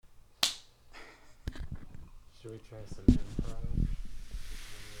Should we try some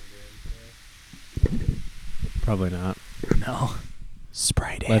improv? Probably not. No.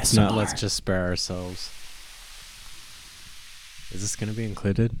 Sprite Let's ASMR. not. Let's just spare ourselves. Is this going to be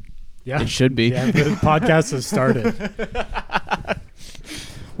included? Yeah. It should be. Yeah, the podcast has started.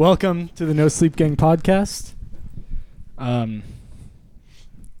 Welcome to the No Sleep Gang podcast.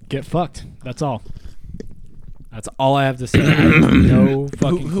 Get fucked. That's all. That's all I have to say. I have no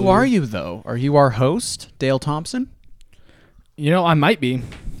fucking Who clue. are you, though? Are you our host, Dale Thompson? You know, I might be.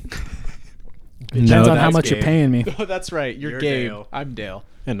 No, Depends on how that's much Gabe. you're paying me. Oh, that's right. You're Gabe. Gabe. I'm Dale.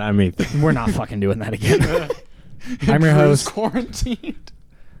 And I'm Ethan. We're not fucking doing that again. I'm your Drew's host. quarantined.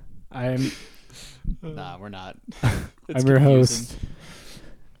 I'm Nah, we're not. I'm your host,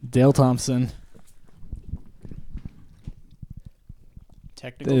 Dale Thompson.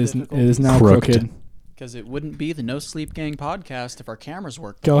 Technical It is difficulties. now Crooked. crooked. Because it wouldn't be the No Sleep Gang podcast if our cameras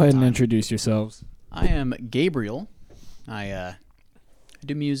worked. Go all the ahead and time. introduce yourselves. I am Gabriel. I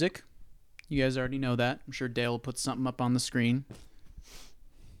do music. You guys already know that. I'm sure Dale will put something up on the screen.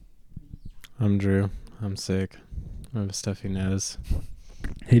 I'm Drew. I'm sick. I have a stuffy nose.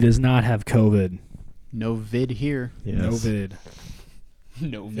 He does not have COVID. No vid here. Yes. No vid.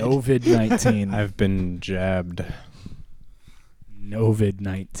 No vid. No vid-19. I've been jabbed. No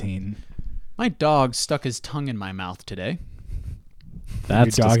vid-19. My dog stuck his tongue in my mouth today.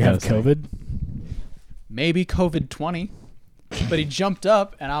 That's Your dog have disgusting. COVID? Maybe COVID-20. But he jumped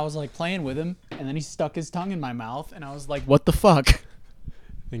up, and I was, like, playing with him, and then he stuck his tongue in my mouth, and I was like, what the fuck?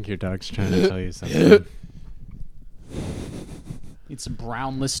 I think your dog's trying to tell you something. Need some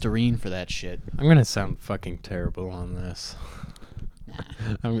brown Listerine for that shit. I'm gonna sound fucking terrible on this.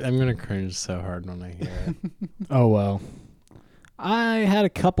 I'm gonna cringe so hard when I hear it. Oh, well. I had a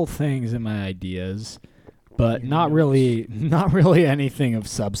couple things in my ideas, but not really anything of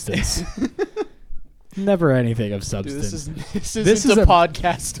substance. Never anything of Dude, substance. this This isn't is a a-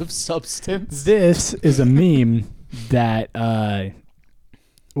 podcast of substance. This is a meme that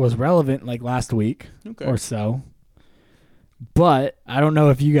was relevant like last week Okay. or so. But I don't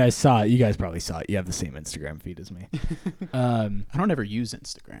know if you guys saw it. You guys probably saw it. You have the same Instagram feed as me. I don't ever use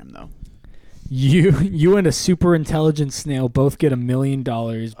Instagram, though. You and a super intelligent snail both get $1 million,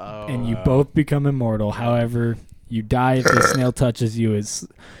 and you both become immortal. However, you die if the snail touches you.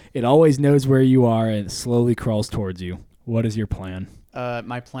 It always knows where you are and it slowly crawls towards you. What is your plan?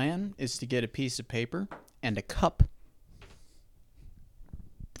 My plan is to get a piece of paper and a cup.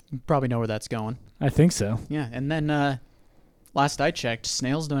 You probably know where that's going. I think so. Yeah, and then last I checked,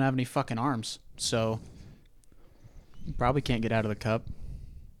 snails don't have any fucking arms, so you probably can't get out of the cup.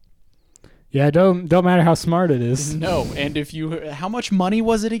 Yeah, don't matter how smart it is. No, and if you, how much money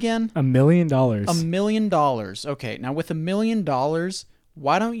was it again? $1 million. $1 million. Okay, now with $1 million,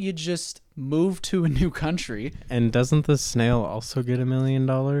 why don't you just move to a new country? And doesn't the snail also get $1 million?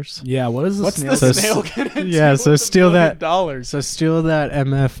 Yeah, what is the What's snail? the So snail s- gonna yeah, do so with steal $1 that- million? So steal that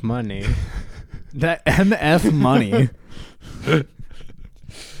MF money. That MF money.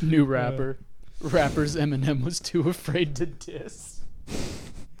 New rapper. Rappers Eminem was too afraid to diss.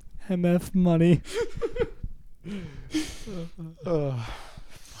 MF money.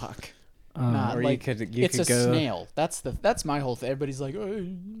 Fuck. Uh, Nah, or like, you it's could a go. snail. That's my whole thing. Everybody's like, oh,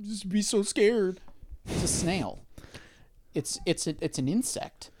 just be so scared. It's a snail. It's an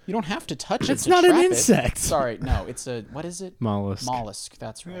insect. You don't have to touch it. It's to not an trap it. insect. Sorry, no. It's a what is it? Mollusk. Mollusk.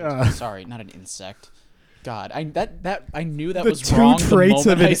 That's right. Yeah. Sorry, not an insect. God, I knew that the was two wrong. traits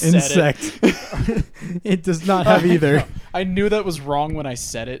the of moment an I said insect. It does not have either. I knew that was wrong when I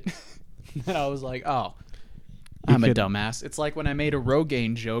said it. And I was like, oh, I'm a could- dumbass. It's like when I made a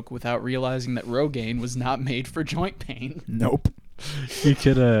Rogaine joke without realizing that Rogaine was not made for joint pain. Nope. You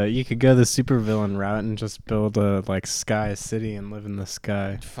could go the supervillain route and just build a sky city and live in the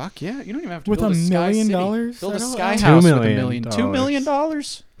sky. Fuck yeah! You don't even have to With build $1 a sky million? city. Build I a don't sky know. house $2 with $1 million. million. $2 million.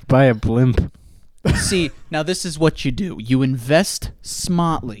 Buy a blimp. See, now this is what you do. You invest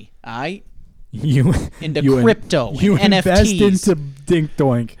smartly, alright? You Into you in- crypto, You and invest NFTs. into Dink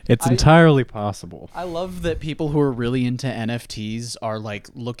Doink. It's I- entirely possible. I love that people who are really into NFTs are like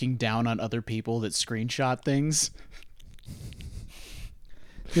looking down on other people that screenshot things.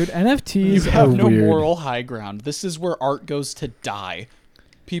 Dude, NFTs You have are no weird. moral high ground. This is where art goes to die.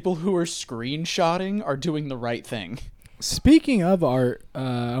 People who are screenshotting are doing the right thing. Speaking of art,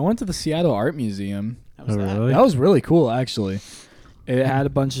 I went to the Seattle Art Museum. That was Oh, that. really? That was really cool, actually. It had a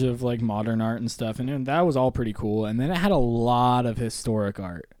bunch of modern art and stuff, and that was all pretty cool. And then it had a lot of historic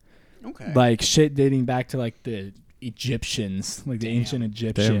art, Okay. like shit dating back to the Egyptians, the Damn. ancient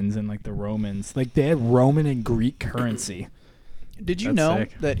Egyptians and the Romans. Like they had Roman and Greek currency. Did you That's know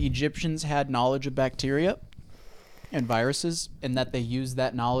sick. that Egyptians had knowledge of bacteria? and viruses, and that they use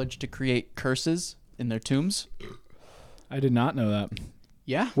that knowledge to create curses in their tombs? I did not know that.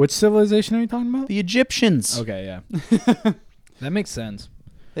 Yeah. Which civilization are you talking about? The Egyptians. Okay, yeah. That makes sense.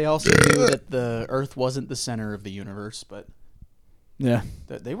 They also knew that the Earth wasn't the center of the universe, but Yeah.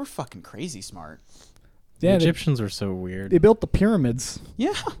 they were fucking crazy smart. Yeah, The Egyptians were so weird. they built the pyramids.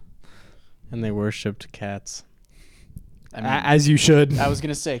 Yeah. And they worshipped cats. I mean, As you should. I was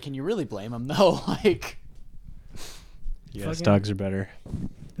gonna say, can you really blame them though? Like, Yes, Fucking- dogs are better.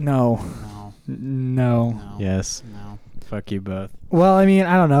 No. no, No. no, Yes. no. Fuck you both. Well, I mean,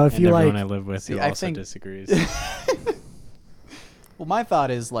 I don't know. If And you everyone like, I live with See, who I also think- disagrees. Well, my thought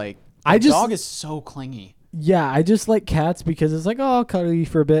is like, I a just- dog is so clingy. yeah, I just like cats because it's like, oh, I'll cuddle you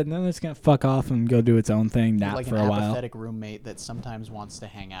for a bit, and then it's gonna fuck off and go do its own thing, You're nap like for an a while. apathetic roommate that sometimes wants to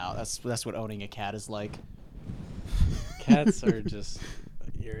hang out. That's what owning a cat is like. Cats are just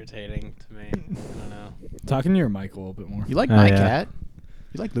irritating to me. I don't know. Talking to your mic a little bit more. You like Oh, my yeah. cat?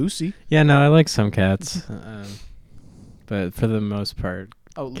 You like Lucy? Yeah, no, I like some cats. But for the most part,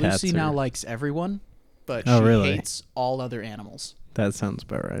 Oh, Cats Lucy now are- likes everyone, but Oh, she really? hates all other animals. that sounds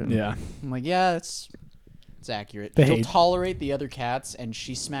about right. Yeah. I'm like, yeah, it's accurate. They She'll hate- tolerate the other cats, and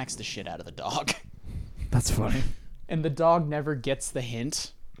she smacks the shit out of the dog. That's funny. And the dog never gets the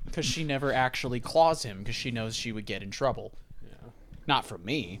hint because she never actually claws him because she knows she would get in trouble. Not from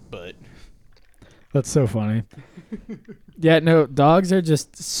me, but That's so funny. Yeah, no, dogs are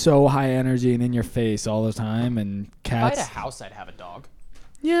just so high energy and in your face all the time, and if I had cats. a house, I'd have a dog.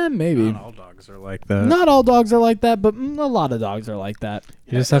 Yeah, maybe. Not all dogs are like that. Not all dogs are like that, but a lot of dogs are like that.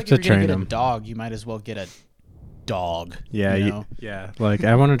 You just I feel have like to if you're gonna train get them. a dog, you might as well get a dog. Yeah, you you, know? yeah. Like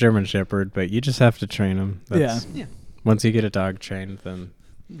I want a German Shepherd, but you just have to train them. Yeah. Once you get a dog trained, then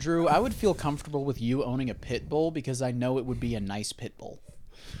Drew, I would feel comfortable with you owning a pit bull because I know it would be a nice pit bull.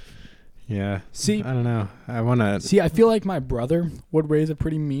 yeah. See- I don't know. I want to. See, I feel like my brother would raise a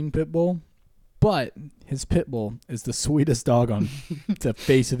pretty mean pit bull, but his pit bull is the sweetest dog on the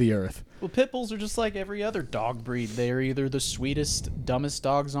face of the earth. Well, pit bulls are just like every other dog breed. They are either the sweetest, dumbest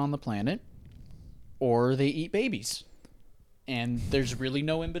dogs on the planet, or they eat babies. And there's really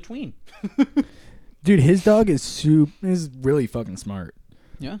no in between. Dude, his dog is really fucking smart.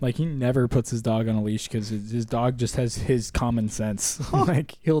 Yeah. Like, he never puts his dog on a leash because his dog just has his common sense.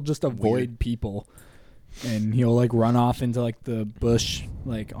 Like, he'll just avoid people, and he'll like run off into like the bush,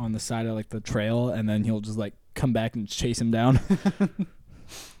 like on the side of like the trail, and then he'll just like come back and chase him down.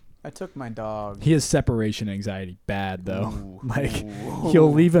 I took my dog. He has separation anxiety bad though. Ooh. Like, Ooh.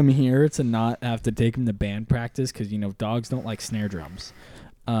 he'll leave him here to not have to take him to band practice because, you know, dogs don't like snare drums.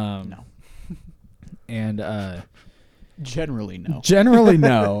 No. And Generally, no. generally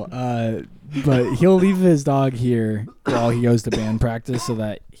no. But he'll leave his dog here while he goes to band practice so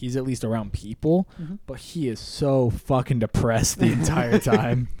that he's at least around people. Mhm. But he is so fucking depressed the entire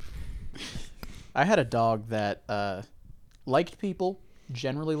time. I had a dog that liked people,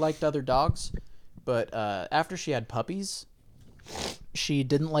 generally liked other dogs, but after she had puppies, she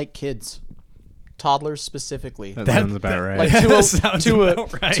didn't like kids, toddlers specifically. That sounds about right. Like That sounds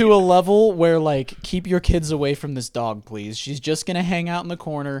about right. to a level where like, keep your kids away from this dog, please. She's just gonna hang out in the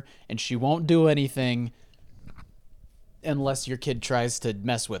corner and she won't do anything unless your kid tries to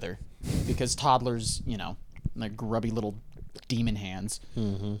mess with her, because toddlers, you know, they're grubby little demon hands.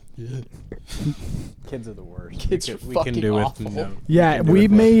 Kids are the worst. Kids are we can fucking do awful. with no. Yeah, can do we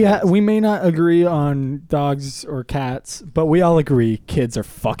with may less we may not agree on dogs or cats, but we all agree kids are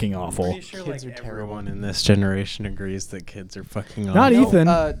fucking awful. Pretty sure Kids like are terrible. everyone in this generation agrees that kids are fucking awful. Not No, Ethan.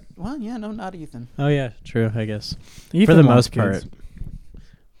 Well, yeah, no, not Ethan. Oh yeah, true. I guess Ethan for the wants most part, kids.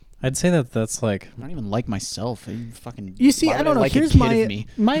 I'd say that that's like I don't even like myself. I fucking. You see, why I would don't know. Like a Here's kid of me.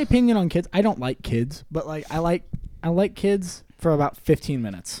 my opinion on kids. I don't like kids, but like I like kids for about 15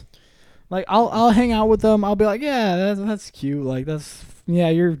 minutes. Like I'll hang out with them. I'll be like, yeah, that's cute. Like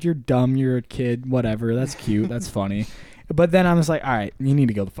you're dumb. You're a kid. Whatever. That's cute. That's funny. But then I'm just like, all right, you need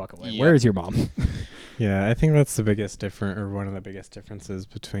to go the fuck away. Yep. Where is your mom? yeah. I think that's the biggest difference, or one of the biggest differences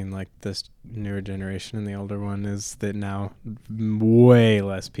between like this newer generation and the older one is that now way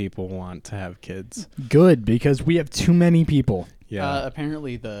less people want to have kids. Good, because we have too many people. Yeah.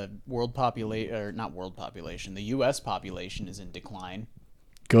 Apparently, the world population, or not world population, the U.S. population is in decline.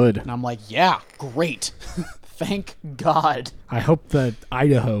 Good. And I'm like, yeah, great. Thank God. I hope the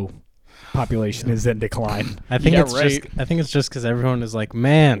Idaho population is in decline. I think Yeah, it's right. just. I think it's just because everyone is like,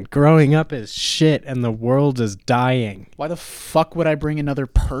 man, growing up is shit, and the world is dying. Why the fuck would I bring another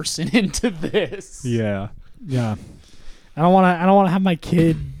person into this? Yeah. Yeah. I don't want to have my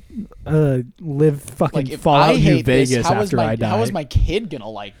kid live fucking Like, if I Fallout New hate this, Vegas how is after my I die. how is my kid gonna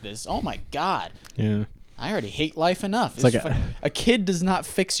like this? Oh my God. Yeah. I already hate life enough. It's like a kid does not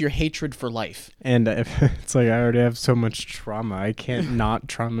fix your hatred for life. And it's like I already have so much trauma. I can't not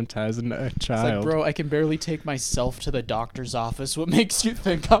traumatize a child. It's like, bro, I can barely take myself to the doctor's office. What makes you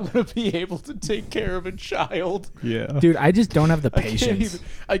think I'm going to be able to take care of a child? Yeah. Dude, I just don't have the patience.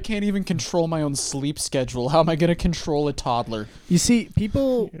 I can't even control my own sleep schedule. How am I going to control a toddler? You see,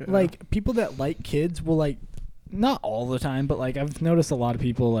 people that like kids will like, not all the time, but like I've noticed a lot of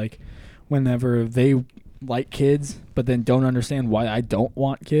people like whenever they like kids but then don't understand why I don't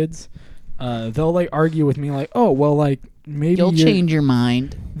want kids, they'll like argue with me like, oh well, like maybe you'll change your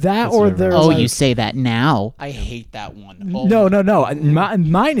mind. That or they're oh like, you say that now. I hate that one. Oh. No.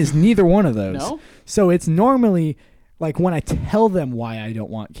 Mine is neither one of those. No? So it's normally like when I tell them why I don't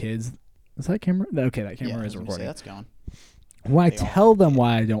want kids. Is that camera? Okay, that camera is recording. That's gone. When I tell them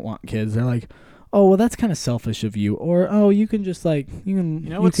why I don't want kids, they're like, oh well, that's kind of selfish of you, or oh, you can just like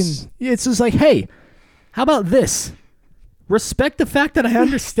it's just like, hey, how about this? Respect the fact that I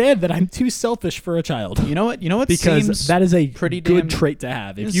understand that I'm too selfish for a child. You know what? Because that is a pretty good trait to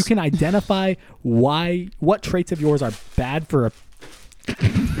have. If you can identify what traits of yours are bad for a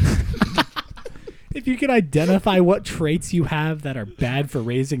if you can identify what traits you have that are bad for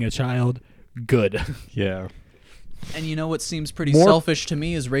raising a child, good. Yeah. And you know what seems pretty selfish to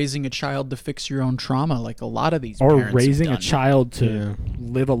me is raising a child to fix your own trauma, like a lot of these or parents raising have a done. child to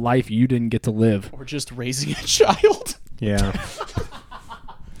live a life you didn't get to live. Or just raising a child. Yeah.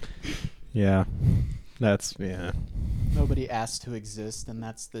 Yeah. Nobody asked to exist, and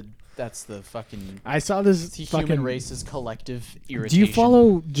that's the fucking. I saw this the fucking human race's collective irritation. Do you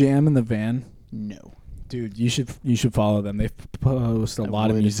follow Jam in the Van? No, dude. You should follow them. They post a lot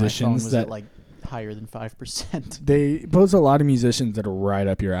of musicians that like higher than 5%. They post a lot of musicians that are right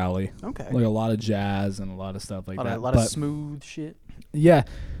up your alley. Okay, like a lot of jazz and a lot of stuff like that. A lot of smooth shit. Yeah,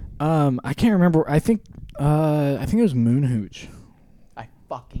 I can't remember. I think it was Moon Hooch. I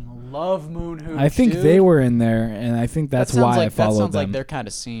fucking love Moon Hooch. I think they were in there, and I think that's why I followed them. That sounds like their kind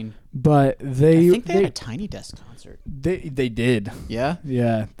of scene. But I think they had a Tiny Desk concert. They did. Yeah?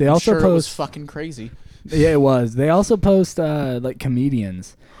 Yeah. They also post... it was fucking crazy. Yeah, it was. They also post like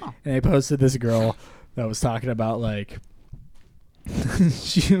comedians. Huh. And they posted this girl that was talking about like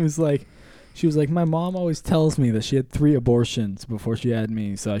she was like my mom always tells me that she had 3 abortions before she had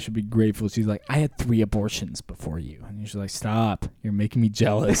me, so I should be grateful. She's like, I had 3 abortions before you. And she's like, stop. You're making me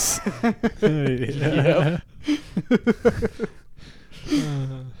jealous.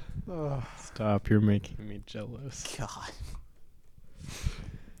 Stop. You're making me jealous. God.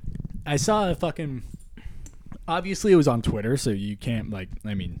 I saw a fucking... Obviously, it was on Twitter, so you can't,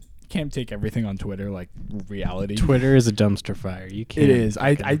 can't take everything on Twitter like reality. Twitter is a dumpster fire. You can't. It is.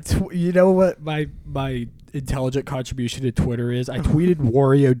 You know what my intelligent contribution to Twitter is? I tweeted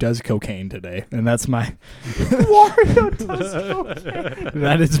Wario does cocaine today, and that's my Wario does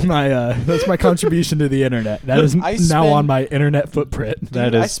cocaine. That's my contribution to the internet. That is now on my internet footprint.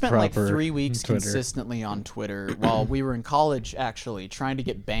 Dude, I spent like 3 weeks consistently on Twitter while we were in college, actually trying to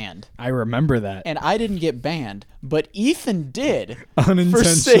get banned. I remember that, and I didn't get banned, but Ethan did unintentionally for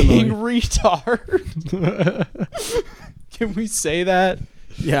saying retard. Can we say that?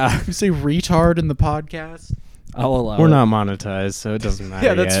 Yeah. Can we say retard in the podcast? I'll allow We're it. not monetized, so it doesn't matter.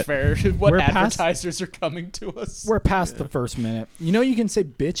 Yeah, that's yet. fair. What advertisers are coming to us? We're past the first minute. You know you can say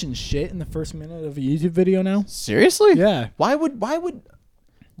bitch and shit in the first minute of a YouTube video now? Seriously? Yeah. Why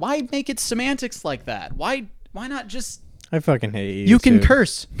make it semantics like that? Why not just... I fucking hate you. You can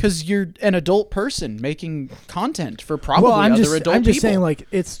curse because you're an adult person making content for probably other adult people. I'm just saying, like,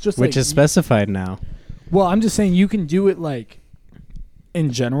 it's just which is specified now. Well, I'm just saying you can do it, like,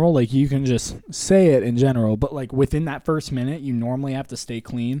 in general. Like, you can just say it in general. But, like, within that first minute, you normally have to stay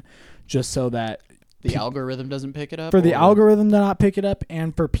clean just so that... The algorithm doesn't pick it up? For the algorithm to not pick it up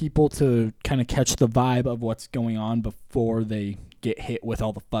and for people to kind of catch the vibe of what's going on before they get hit with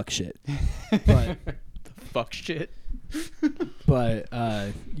all the fuck shit. But... the fuck shit? But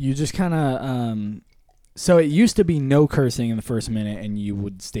you just kind of so it used to be no cursing in the first minute and you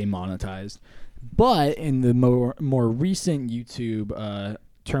would stay monetized, but in the more recent YouTube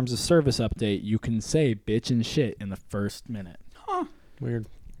terms of service update, you can say bitch and shit in the first minute. Weird.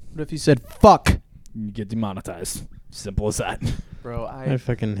 What if you said fuck? You get demonetized. Simple as that. Bro, I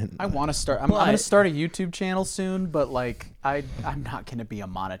want to start. I'm going to start a YouTube channel soon, but like I'm not going to be a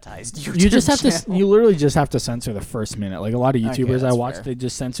monetized YouTube You just have channel. to. You literally just have to censor the first minute. Like a lot of YouTubers I watch, fair. they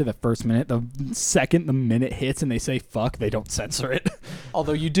just censor the first minute. The second the minute hits and they say fuck, they don't censor it.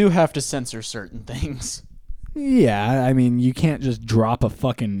 Although you do have to censor certain things. Yeah, I mean, you can't just drop a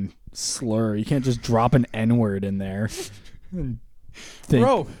fucking slur. You can't just drop an N-word in there.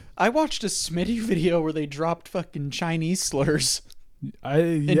 Bro, I watched a Smitty video where they dropped fucking Chinese slurs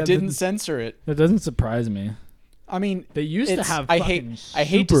and didn't censor it. That doesn't surprise me. I mean, They used to have. I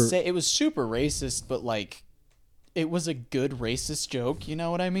hate to say it was super racist, but like, it was a good racist joke. You know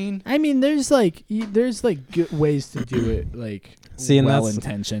what I mean? I mean, there's good ways to do it, like and well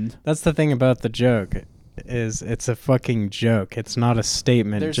intentioned. That's the thing about the joke, is it's a fucking joke. It's not a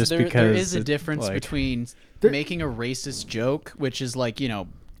statement. Because there is a difference between making a racist joke, which is like, you know,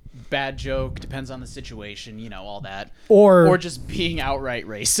 bad joke, depends on the situation, you know, all that, or just being outright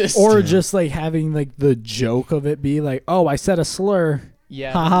racist, or just like having like the joke of it be like, oh, I said a slur.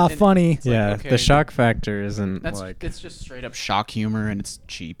 Yeah, haha, funny. Yeah, okay, the shock factor isn't it's just straight up shock humor, and it's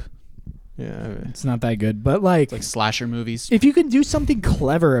cheap. Yeah, it's not that good, but like slasher movies. If you can do something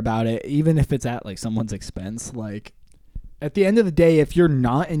clever about it, even if it's at like someone's expense, like at the end of the day, if you're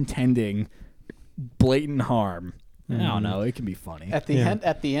not intending blatant harm, I don't know, it can be funny. At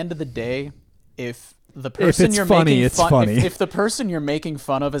the end of the day, if the person it's you're funny, making it's fun, funny. If the person you're making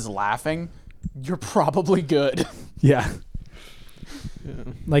fun of is laughing, you're probably good. Yeah.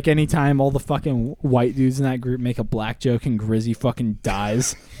 Like anytime all the fucking white dudes in that group make a black joke and Grizzy fucking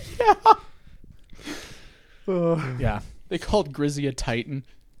dies. Yeah. They called Grizzy a Titan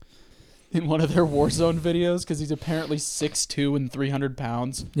in one of their Warzone videos because he's apparently 6'2" and 300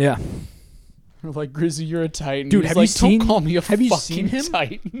 pounds. Yeah. They're like, Grizzy, you're a Titan. Dude, He's have like, you seen? Don't call me a have you fucking seen him?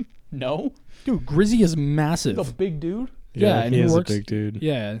 Titan. No. Dude, Grizzy is massive. A big dude. Yeah, and he is works, a big dude.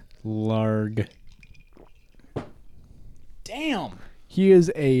 Yeah. Larg. Damn. He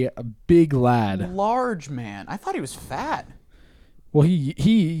is a big lad. Large man. I thought he was fat. Well, he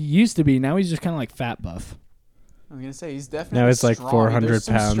used to be. Now he's just kind of like fat buff. I was gonna say he's definitely. Now it's like strong. 400 There's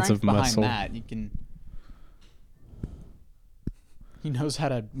some pounds strength of muscle. behind that. You can. He knows how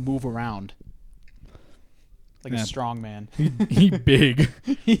to move around. Like a strong man. He big.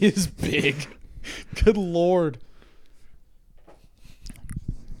 He is big. Good lord.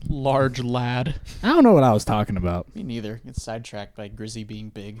 Large lad. I don't know what I was talking about. Me neither. It's sidetracked by Grizzy being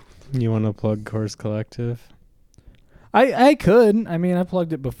big. You want to plug Course Collective? I could. I mean, I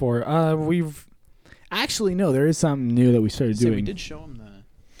plugged it before. We've actually no. There is something new that we started doing. We did show him the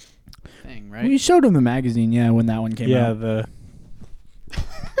thing, right? We showed him the magazine, yeah, when that one came out. Yeah,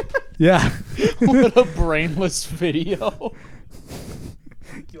 Yeah. What a brainless video.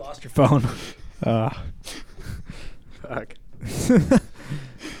 You lost your phone. Fuck.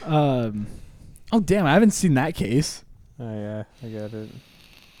 Oh damn! I haven't seen that case. Oh yeah, I got it.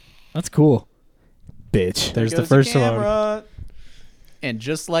 That's cool. Bitch. There's the first one. And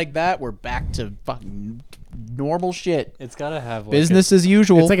just like that, we're back to fucking normal shit. It's gotta have like business as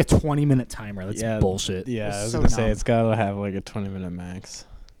usual. It's like a 20-minute timer. That's bullshit. Yeah, It's I was so gonna say dumb. it's gotta have like a 20-minute max.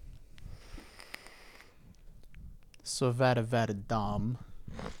 So vada dumb.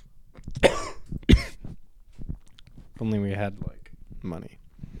 If only we had like money.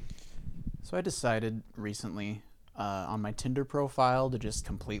 So I decided recently on my Tinder profile to just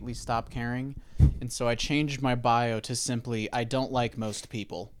completely stop caring. And so I changed my bio to simply, I don't like most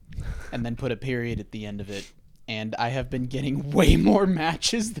people. And then put a period at the end of it. And I have been getting way more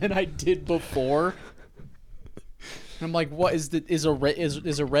matches than I did before. And I'm like, what is a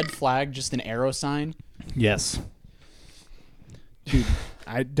red flag just an arrow sign? Yes. Dude,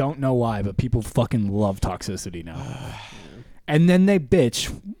 I don't know why, but people fucking love toxicity now. And then they bitch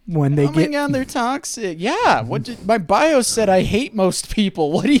when they get on they're toxic. Yeah, my bio said I hate most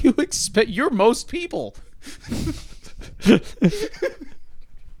people. What do you expect? You're most people. The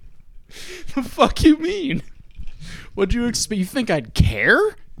fuck you mean? What do you expect? You think I'd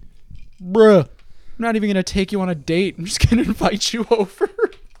care? Bruh. I'm not even gonna take you on a date. I'm just gonna invite you over.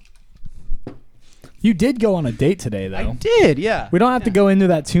 You did go on a date today, though. I did, yeah. We don't have to go into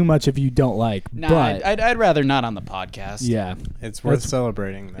that too much if you don't like. Nah, but I'd rather not on the podcast. yeah, It's worth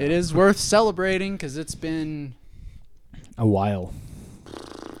celebrating. Though. It is worth celebrating because it's been a while.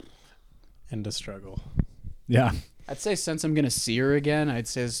 And a struggle. Yeah. I'd say since I'm gonna see her again, I'd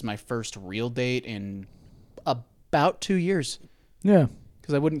say this is my first real date in about 2 years. Yeah.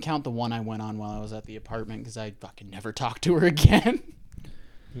 Because I wouldn't count the one I went on while I was at the apartment because I fucking never talked to her again.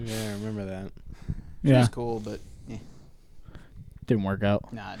 Yeah, I remember that. She Yeah. was cool, but Didn't work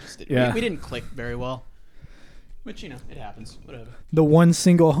out. nah, it just didn't. Yeah. We didn't click very well. Which, you know, it happens. Whatever. The one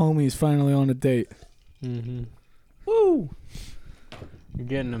single homie's finally on a date. Mm-hmm. Woo! You're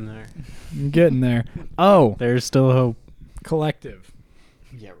getting them there. I'm getting there. Oh, There's still hope. collective.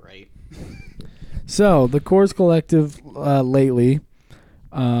 Yeah, right. So the Coors Collective lately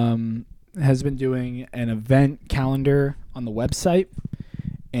has been doing an event calendar on the website,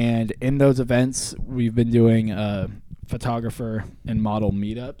 and in those events we've been doing photographer and model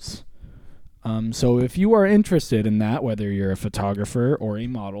meetups. So if you are interested in that, whether you're a photographer or a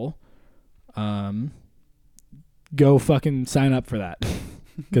model, go fucking sign up for that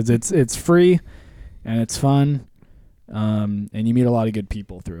because it's free and it's fun, and you meet a lot of good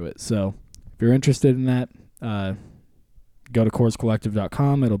people through it. So if you're interested in that, go to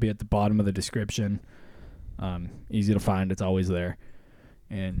CoursCollective.com. It'll be at the bottom of the description. Easy to find. It's always there.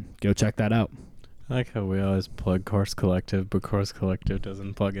 And go check that out. I like how we always plug Course Collective, but Course Collective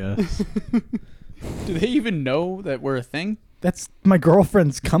doesn't plug us. Do they even know that we're a thing? That's my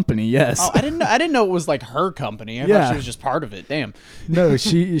girlfriend's company, yes. Oh, I didn't know it was like her company. I thought she was just part of it. Damn. No,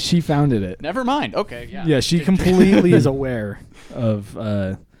 she founded it. Never mind. Okay, yeah. Yeah, she completely is aware of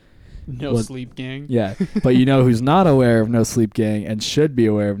No Sleep Gang. Yeah, but you know who's not aware of No Sleep Gang and should be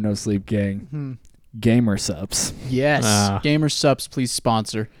aware of No Sleep Gang? Gamer Subs. Yes. Gamer Subs, please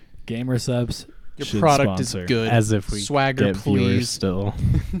sponsor. Gamer Subs. Your product sponsor. is good. As if we Swagger, get viewers please. still.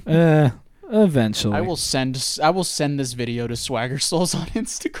 Eventually. I will send this video to Swagger Souls on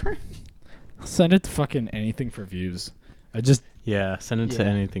Instagram. Send it to fucking anything for views. Yeah, send it to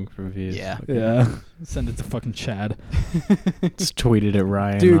anything for views. Yeah. Send it to fucking Chad. Just tweet it at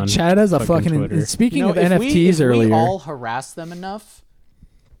Ryan. Dude, on Chad has a fucking fucking. Twitter. Speaking of if NFTs we earlier. all harass them enough,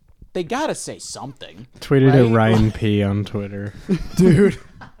 they gotta say something. Tweet it at right? Ryan P on Twitter. Dude.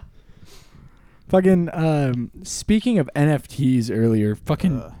 Fucking, speaking of NFTs earlier,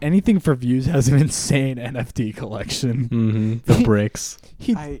 fucking anything for views has an insane NFT collection. Mm-hmm. The bricks.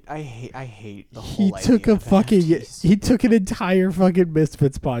 I hate the whole He took idea a of fucking, NFTs. he took an entire fucking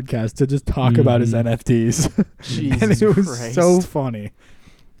Misfits podcast to just talk about his NFTs. Jesus and it was Christ. so funny.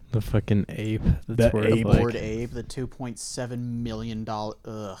 The fucking ape. That's The worth ape. like Bored Ape, the $2.7 million.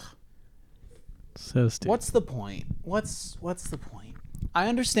 Ugh. so stupid. What's the point? What's the point? I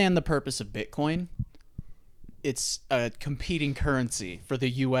understand the purpose of Bitcoin. It's a competing currency for the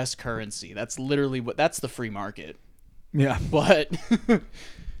U.S. currency. That's literally that's the free market. Yeah. But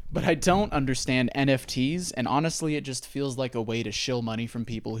I don't understand NFTs, and honestly, it just feels like a way to shill money from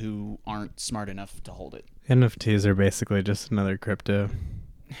people who aren't smart enough to hold it. NFTs are basically just another crypto.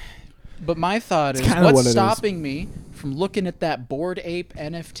 But my thought is, kinda what's what it is. stopping me from looking at that Bored Ape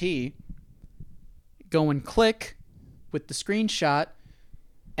NFT, going click with the screenshot,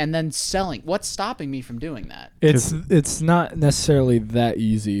 and then selling? What's stopping me from doing that? It's not necessarily that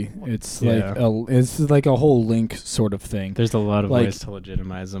easy. It's Yeah. like a whole link sort of thing. There's a lot of Like- ways to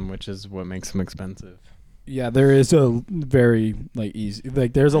legitimize them, which is what makes them expensive. Yeah, there is a very easy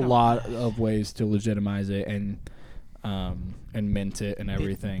there's a lot of ways to legitimize it and mint it and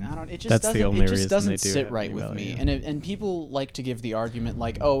everything. It just That's the doesn't, only it just reason doesn't they do sit have right any with me. value. And people like to give the argument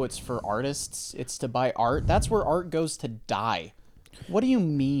like, oh, it's for artists. It's to buy art. That's where art goes to die. What do you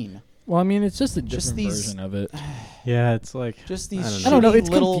mean? Well, I mean, it's just a different these- version of it. Yeah, it's like Just these I don't know. shitty It's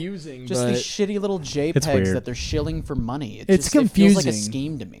little, confusing. just but these shitty little JPEGs weird. that they're shilling for money. It It's just, It feels like a confusing.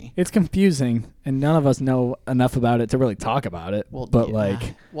 scheme to me. It's confusing, and none of us know enough about it to really talk about it. Well, but yeah.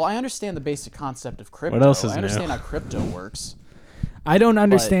 Well, I understand the basic concept of crypto. What else is I new? understand how crypto works. I don't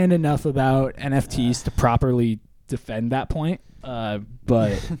understand enough about NFTs to properly defend that point.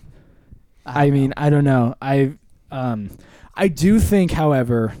 But I mean, I don't know. I do think,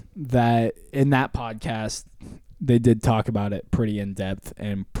 however, that in that podcast they did talk about it pretty in depth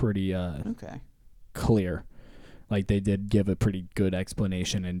and pretty Okay. clear. Like they did give a pretty good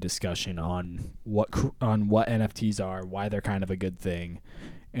explanation and discussion on what NFTs are, why they're kind of a good thing,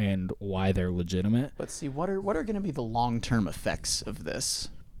 and why they're legitimate. Let's see, what are going to be the long-term effects of this?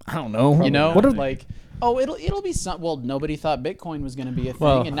 I don't know. You know, what are like, oh, it'll be some. Well, nobody thought Bitcoin was going to be a thing,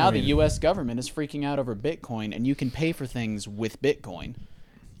 Well, and now I the mean- U.S. government is freaking out over Bitcoin, and you can pay for things with Bitcoin.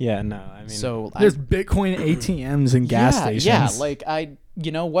 yeah, no, I mean, So there's Bitcoin ATMs and gas stations. Yeah, like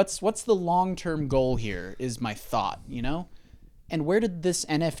what's the long-term goal here? Is my thought, And where did this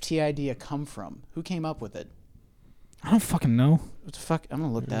NFT idea come from? Who came up with it? I don't fucking know. What the fuck? I'm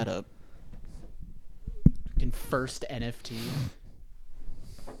gonna look that up. In first NFT.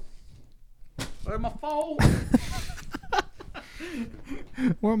 Where's my phone?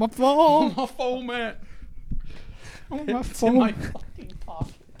 Where my phone? My phone, man. Where my It's in my phone? fucking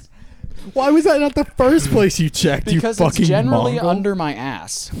pocket. Why was that not the first place you checked? Because you it's fucking generally Mongol? under my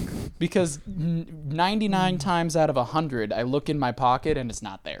ass. Because 99 times out of 100, I look in my pocket and it's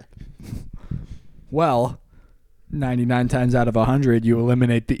not there. Well, 99 times out of 100, you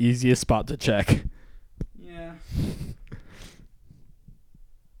eliminate the easiest spot to check. Yeah.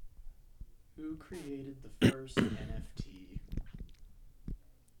 Who created the first NFT?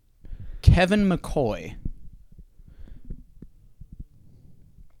 Kevin McCoy.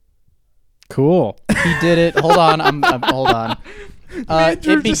 cool. He did it. Hold on. Hold on.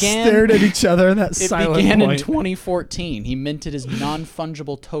 It began, stared at each other in that silent It began point. in 2014. He minted his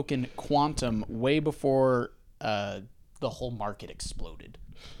non-fungible token Quantum way before the whole market exploded.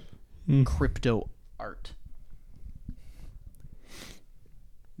 Crypto art.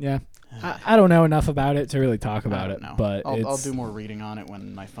 Yeah. I don't know enough about it to really talk about it, but I'll do more reading on it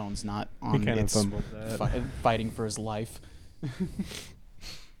when my phone's not on. It's fighting for his life.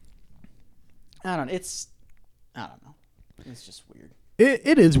 I don't know. It's just weird.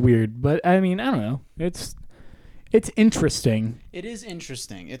 It is weird, but I mean, I don't know. It's interesting. It is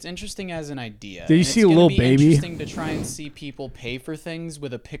interesting. It's interesting as an idea. Did you see a little baby? It's interesting to try and see people pay for things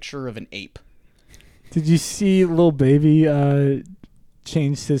with a picture of an ape. Did you see little baby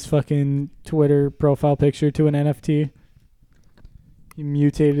changed his fucking Twitter profile picture to an NFT? He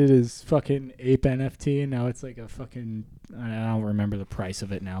mutated his fucking ape NFT, and now it's like a fucking... I don't remember the price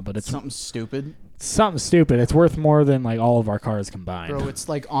of it now, but it's... Something stupid. Something stupid. It's worth more than like all of our cars combined. Bro, it's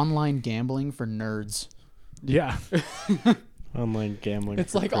like online gambling for nerds. Yeah. Online gambling.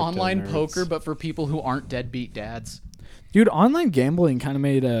 It's like online poker, but for people who aren't deadbeat dads. Dude, online gambling kind of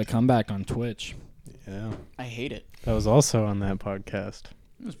made a comeback on Twitch. Yeah. I hate it. That was also on that podcast.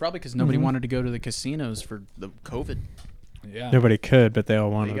 It was probably because nobody wanted to go to the casinos for the COVID. Yeah. Nobody could, but they all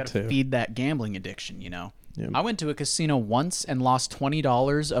wanted you to. gotta feed that gambling addiction, you know? Yep. I went to a casino once and lost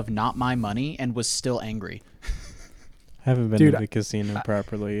 $20 of not my money and was still angry. I haven't been to the casino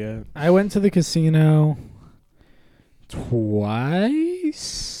properly yet. I went to the casino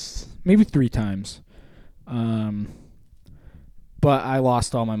twice, maybe 3 times. But I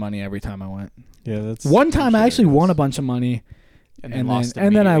lost all my money every time I went. Yeah, that's one time I actually won a bunch of money, and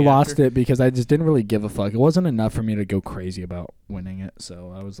then I lost it because I just didn't really give a fuck. It wasn't enough for me to go crazy about winning it,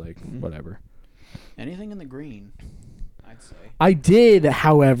 so I was like, whatever. Anything in the green, I'd say. I did,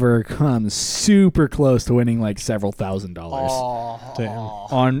 however, come super close to winning like several $1,000s. Oh.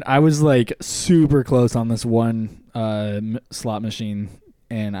 Damn. I was like super close on this one slot machine,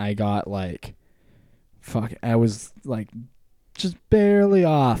 and I got like, I was like just barely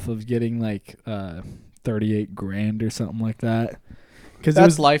off of getting like 38 grand or something like that. Because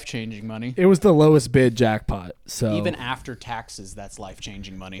that's life-changing money. It was the lowest bid jackpot. So even after taxes, that's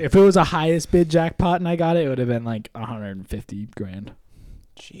life-changing money. If it was a highest bid jackpot and I got it, it would have been like 150 grand.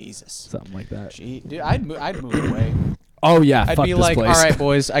 Jesus. Something like that. Dude, I'd move away. Oh yeah, I'd fuck be this like, place. all right,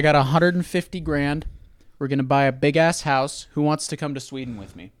 boys, I got 150 grand. We're gonna buy a big ass house. Who wants to come to Sweden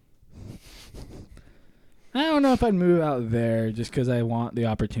with me? I don't know if I'd move out there just because I want the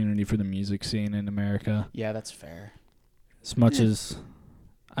opportunity for the music scene in America. Yeah, that's fair. As much as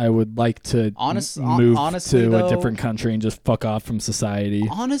I would like to honestly, move though, a different country and just fuck off from society.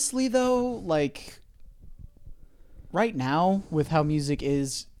 Honestly, though, like right now with how music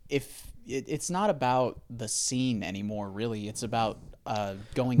is, it's not about the scene anymore. Really, it's about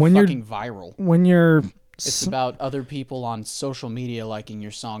going fucking viral. It's about other people on social media liking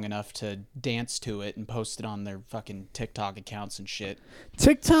your song enough to dance to it and post it on their fucking TikTok accounts and shit.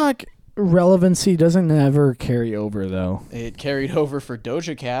 TikTok relevancy doesn't ever carry over, though. It carried over for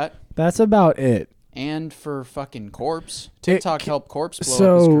Doja Cat. That's about it. And for fucking Corpse. TikTok helped Corpse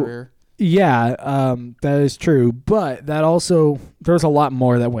blow up his career. Yeah, that is true. But that also, there's a lot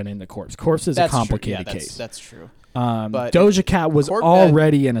more that went into Corpse. Corpse is a complicated case. That's true. But Doja Cat was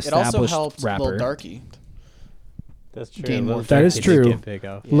already an established it also helped rapper. Lil Darky. That's true. That is true.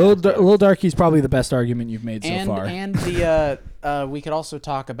 Lil Darky's probably the best argument you've made so far. And we could also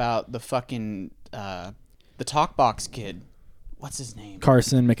talk about the fucking the Talkbox kid. What's his name?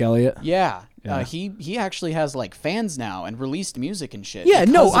 Carson McElliott. Yeah. He actually has like fans now and released music and shit. Yeah,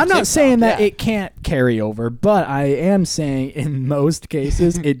 no, I'm not saying that it can't carry over, but I am saying in most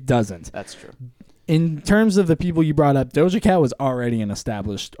cases it doesn't. That's true. In terms of the people you brought up, Doja Cat was already an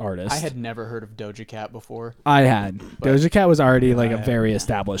established artist. I had never heard of Doja Cat before. I had. Doja Cat was already like a very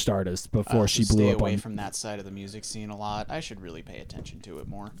established artist before she blew up. Stay away from that side of the music scene a lot. I should really pay attention to it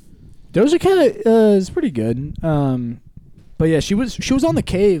more. Doja Cat is pretty good. But yeah, she was on The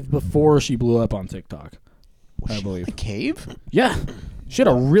Cave before she blew up on TikTok. I believe. The Cave? Yeah. She had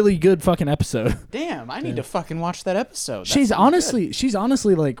a really good fucking episode. Damn, I need to fucking watch that episode. She's honestly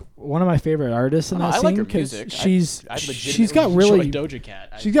like one of my favorite artists in that scene. I like her music. She's got really Doja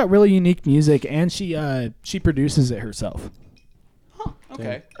Cat. She's got really unique music, and she produces it herself. Huh.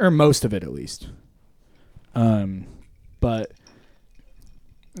 Okay. Or most of it, at least. But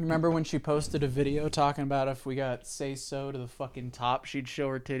remember when she posted a video talking about if we got Say So to the fucking top, she'd show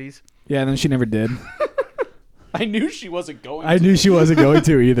her titties? Yeah, and then she never did. I knew she wasn't going to. I knew she wasn't going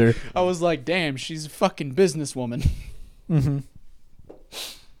to either. I was like, damn, she's a fucking businesswoman. Mm-hmm.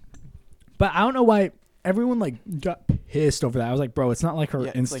 But I don't know why everyone like got pissed over that. I was like, bro, it's not like her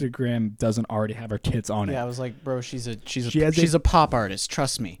Instagram doesn't already have her tits on it. Yeah, I was like, bro, she's a pop artist.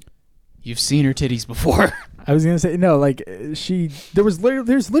 Trust me, you've seen her titties before. I was gonna say no, like there's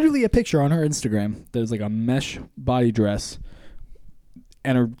literally a picture on her Instagram. There's like a mesh body dress,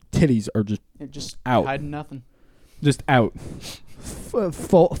 and her titties are just out, hiding nothing, just out,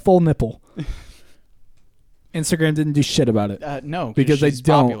 full nipple. Instagram didn't do shit about it. No, because they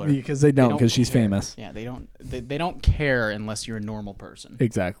don't. Popular. Because they don't. Because she's care. famous. Yeah, they don't. They don't care unless you're a normal person.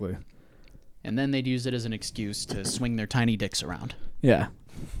 Exactly. And then they'd use it as an excuse to swing their tiny dicks around. Yeah.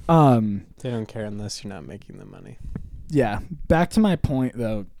 They don't care unless you're not making the money. Yeah. Back to my point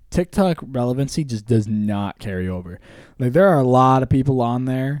though. TikTok relevancy just does not carry over. Like there are a lot of people on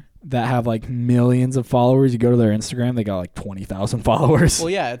there that have like millions of followers. You go to their Instagram, they got like 20,000 followers. Well,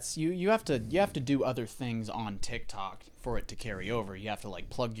 yeah, it's you have to do other things on TikTok for it to carry over. You have to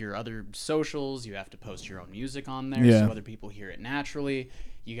like plug your other socials. You have to post your own music on there so other people hear it naturally.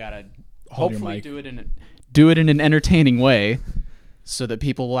 You gotta hopefully do it in an entertaining way, so that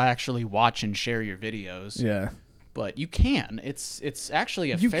people will actually watch and share your videos. Yeah. But you can. It's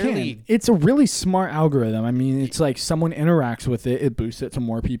actually It's a really smart algorithm. I mean, it's like someone interacts with it, it boosts it to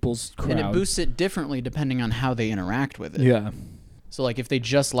more people's crowd. And it boosts it differently depending on how they interact with it. Yeah. So like if they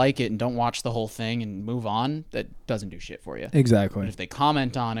just like it and don't watch the whole thing and move on, that doesn't do shit for you. Exactly. But if they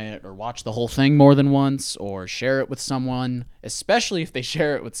comment on it or watch the whole thing more than once or share it with someone, especially if they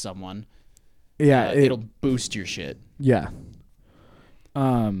share it with someone, it'll boost your shit. Yeah.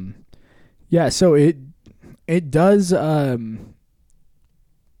 Yeah, so it does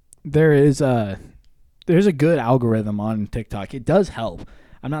there's a good algorithm on TikTok. It does help.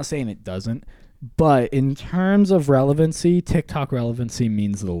 I'm not saying it doesn't, but in terms of relevancy, TikTok relevancy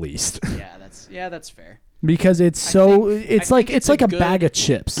means the least. That's fair. Because it's like a bag of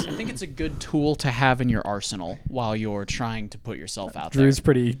chips. I think it's a good tool to have in your arsenal while you're trying to put yourself out there. Drew's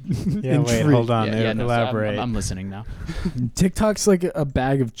pretty wait, hold on. Elaborate. I'm listening now. TikTok's like a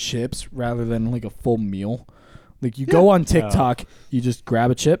bag of chips rather than like a full meal. Like you go on TikTok, you just grab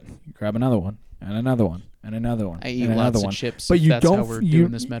a chip, you grab another one, and another one, and another one. I eat and lots another of chips. But that's how we're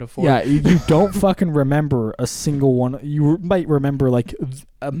doing this metaphor. Yeah, you don't fucking remember a single one. You might remember like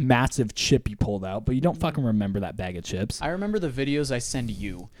a massive chip you pulled out, but you don't fucking remember that bag of chips. I remember the videos I send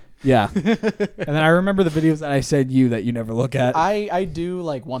you. Yeah. And then I remember the videos that I send you that you never look at. I do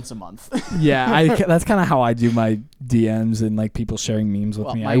like once a month. Yeah, that's kind of how I do my DMs and like people sharing memes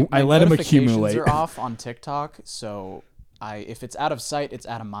with me. I let them accumulate. They're off on TikTok, so if it's out of sight, it's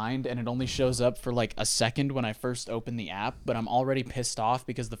out of mind, and it only shows up for like a second when I first open the app, but I'm already pissed off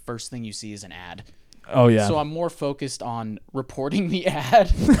because the first thing you see is an ad. Oh, yeah. So I'm more focused on reporting the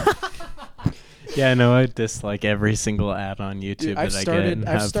ad. Yeah, no, I dislike every single ad on YouTube that I get and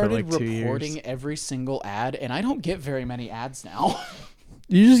have for like 2 years. Reporting every single ad, and I don't get very many ads now.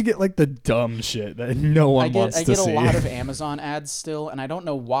 You just get like the dumb shit that no one wants to see. I get a lot of Amazon ads still, and I don't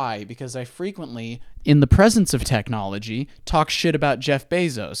know why, because I frequently, in the presence of technology, talk shit about Jeff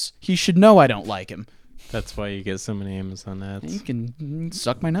Bezos. He should know I don't like him. That's why you get so many Amazon ads. You can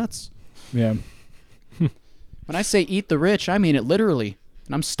suck my nuts. Yeah. When I say eat the rich, I mean it literally.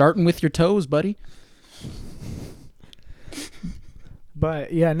 And I'm starting with your toes, buddy.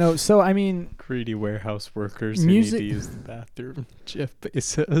 But yeah, no. So I mean, greedy warehouse workers who need to use the bathroom. Jeff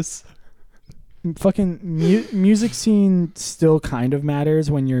Bezos. Fucking music scene still kind of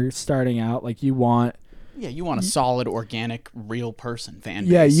matters when you're starting out. Like you want. Yeah, you want a solid, organic, real person fan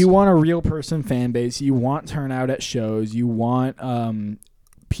base. Yeah, you want a real person fan base. You want turnout at shows. You want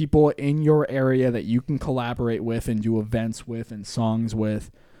people in your area that you can collaborate with and do events with and songs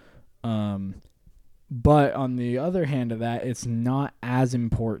with. But on the other hand of that, it's not as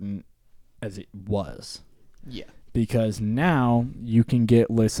important as it was. Yeah. Because now you can get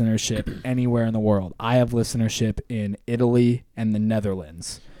listenership anywhere in the world. I have listenership in Italy and the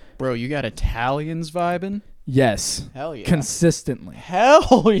Netherlands. Bro, you got Italians vibing? Yes. Hell yeah. Consistently.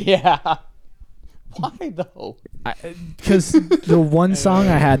 Hell yeah. Why though? Because the one song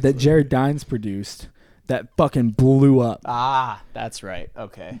I had that Jared Dines produced that fucking blew up. Ah, that's right.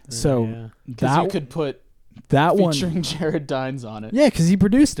 Okay. So you could put that featuring one, Jared Dines on it. Yeah, because he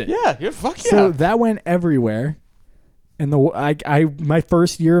produced it. Yeah, fuck yeah. So that went everywhere. And my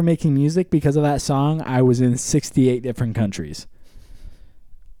first year of making music, because of that song, I was in 68 different countries.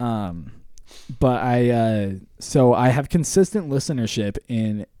 But I have consistent listenership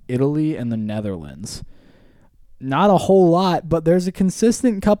in Italy and the Netherlands. Not a whole lot, but there's a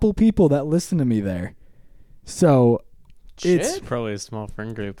consistent couple people that listen to me there. So it's probably a small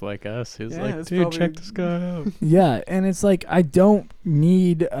friend group like us who's Yeah, like, it's dude, probably- check this guy out. yeah, and it's like I don't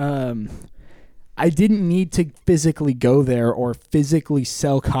need I didn't need to physically go there or physically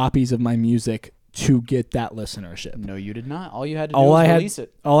sell copies of my music to get that listenership. No, you did not. All you had to do was release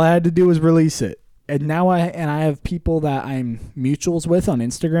it. All I had to do was release it. And now I have people that I'm mutuals with on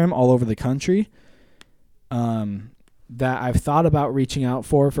Instagram all over the country that I've thought about reaching out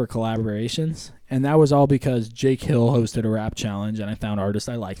for collaborations. And that was all because Jake Hill hosted a rap challenge, and I found artists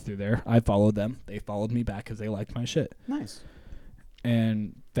I liked through there. I followed them. They followed me back because they liked my shit. Nice.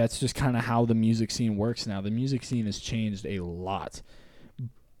 And that's just kind of how the music scene works now. The music scene has changed a lot.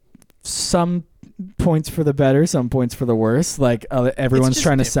 Some points for the better, some points for the worse. Like everyone's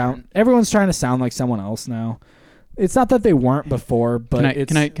trying to sound like someone else now. It's not that they weren't before, but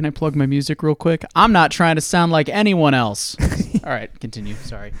can I plug my music real quick? I'm not trying to sound like anyone else. All right, continue.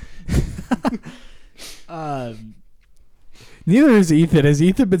 Sorry. Neither is Ethan. Has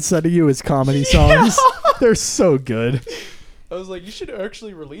Ethan been sending you his comedy songs? They're so good. I was like, you should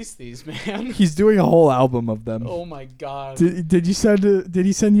actually release these, man. He's doing a whole album of them. Oh my god. Did he send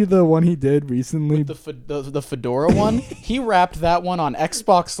you the one he did recently? With the fedora one? He wrapped that one on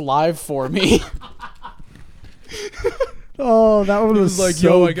Xbox Live for me. Oh, that one was like,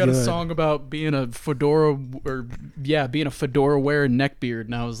 so yo, I got good. a song about being a fedora wearing neckbeard,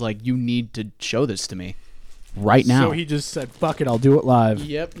 and I was like, you need to show this to me right now. So he just said, "Fuck it, I'll do it live."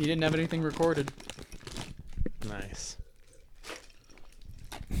 Yep, he didn't have anything recorded. Nice.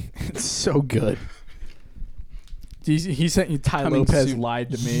 It's so good. He sent you Ty Coming Lopez soon.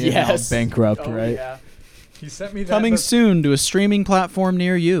 Lied to Me. Yes. And I'm bankrupt, Oh, right? yeah. He sent me that. Coming soon to a streaming platform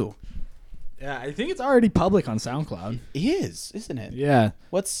near you. Yeah, I think it's already public on SoundCloud. It is, isn't it? Yeah.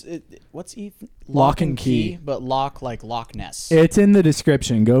 What's Ethan? Lock and Key. But lock like Loch Ness. It's in the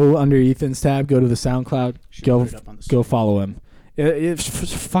description. Go under Ethan's tab, go to the SoundCloud, Should go put it up on the go follow him.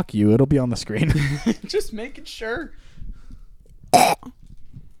 Fuck you, it'll be on the screen. Just making sure.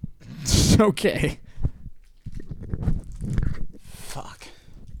 Okay. Fuck.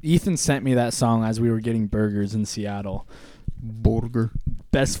 Ethan sent me that song as we were getting burgers in Seattle. Burger.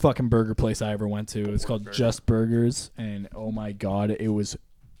 Best fucking burger place I ever went to. It's called Just Burgers, and oh my god, it was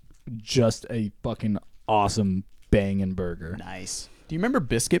just a fucking awesome banging burger. Nice. Do you remember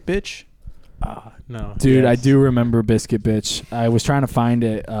Biscuit Bitch? No. Dude, yes. I do remember Biscuit Bitch. I was trying to find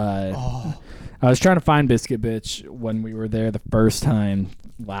it. I was trying to find Biscuit Bitch when we were there the first time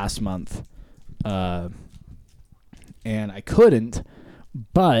last month. And I couldn't,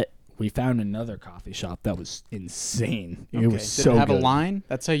 but we found another coffee shop that was insane. Okay. It was so Did it have good. a line?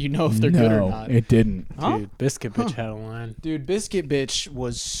 That's how you know if they're good or not. No, it didn't. Huh? Dude, Biscuit Bitch had a line. Dude, Biscuit Bitch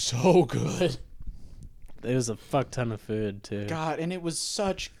was so good. It was a fuck ton of food, too. God, and it was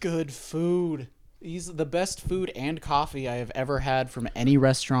such good food. He's the best food and coffee I have ever had from any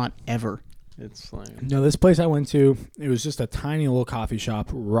restaurant ever. It's like... No, this place I went to, it was just a tiny little coffee shop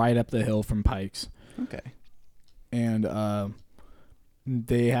right up the hill from Pike's. Okay. And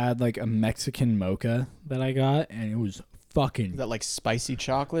they had like a Mexican mocha that I got, and it was fucking... Is that like spicy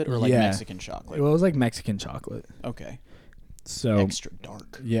chocolate or like Yeah. Mexican chocolate? Well, it was like Mexican chocolate. Okay. So Extra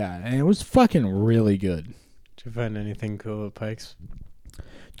dark. yeah, and it was fucking really good. Did you find anything cool at Pike's?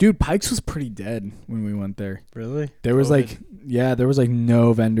 Dude, Pike's was pretty dead when we went there. Really? There was COVID. there was like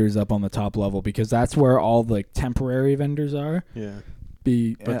no vendors up on the top level because that's where all the like, temporary vendors are. Yeah.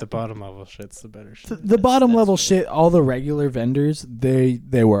 But The bottom level shit's the better shit. the bottom that's level good. shit, all the regular vendors, they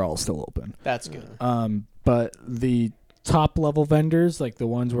were all still open. That's good. But the top level vendors, like the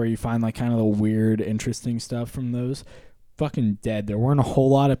ones where you find like kind of the weird, interesting stuff from those, fucking dead. There weren't a whole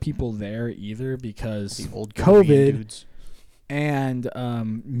lot of people there either because The old Korean COVID dudes. and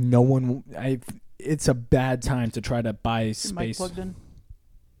no one. It's a bad time to try to buy Is your mic space. plugged in?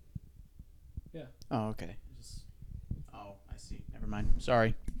 Yeah. Oh, okay. Oh, I see. Never mind.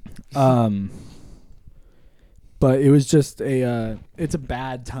 Sorry. But it was just it's a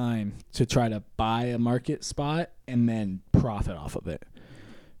bad time to try to buy a market spot and then profit off of it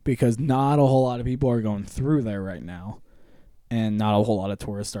because not a whole lot of people are going through there right now, and not a whole lot of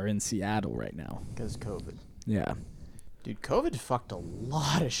tourists are in Seattle right now. Because COVID. Yeah. Dude, COVID fucked a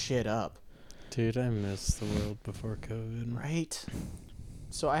lot of shit up. Dude, I miss the world before COVID. Right?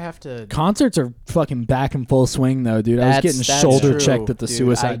 So I have to... Concerts are fucking back in full swing though, dude. I was getting That's shoulder true. checked at the Dude,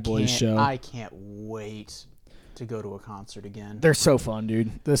 Suicide Boys show. I can't wait to go to a concert again. They're so fun,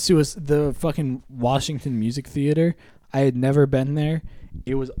 dude. The fucking Washington Music Theater. I had never been there.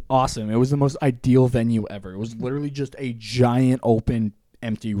 It was awesome. It was the most ideal venue ever. It was literally just a giant open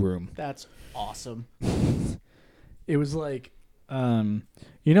empty room. That's awesome. It was like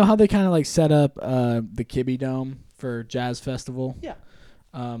you know how they kind of like set up the Kibbe Dome for Jazz Festival? Yeah.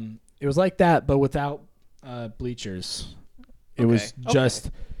 It was like that but without bleachers. It was Okay.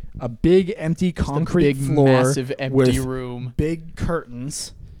 just a big empty concrete big, floor, massive empty with room, big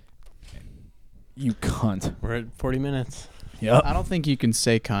curtains. You cunt. We're at 40 minutes. Yep. I don't think you can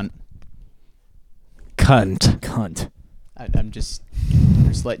say cunt. Cunt. I'm just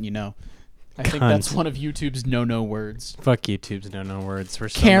letting you know. I think that's one of YouTube's no words. Fuck YouTube's no words. We're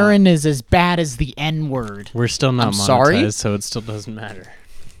still Karen is as bad as the N word. We're still not I'm monetized, sorry? so it still doesn't matter.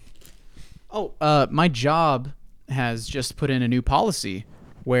 Oh, my job has just put in a new policy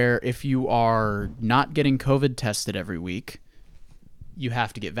where if you are not getting COVID tested every week, you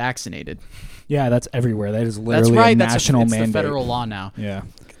have to get vaccinated. Yeah, that's everywhere. That is literally That's right. a national it's mandate. the federal law now. Yeah.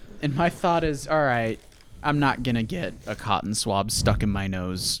 And my thought is, all right, I'm not going to get a cotton swab stuck in my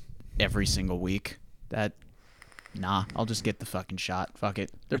nose every single week. Nah, I'll just get the fucking shot. Fuck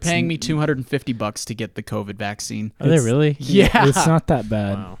it. They're paying me $250 to get the COVID vaccine. Are they really? Yeah. It's not that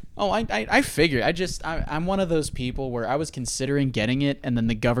bad. Wow. Oh, I figured. I'm one of those people where I was considering getting it, and then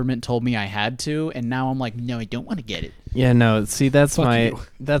the government told me I had to, and now I'm like, no, I don't want to get it. Yeah, no. See, that's Fuck my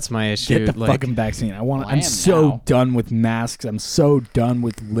you. issue. Get the fucking vaccine. I I'm am so now. done with masks. I'm so done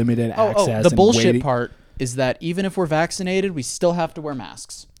with limited access. The and bullshit waiting. part is that even if we're vaccinated, we still have to wear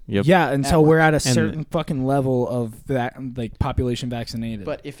masks. Yep. Yeah, until we're at a And- certain fucking level of that, like population vaccinated.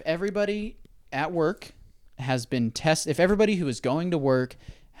 But if everybody at work has been tested, if everybody who is going to work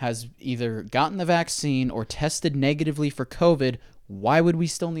has either gotten the vaccine or tested negatively for COVID, why would we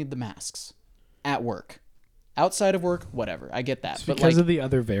still need the masks at work? Outside of work, whatever. I get that. it's But because like, of the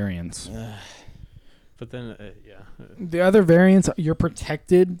other variants. But then, yeah. The other variants, you're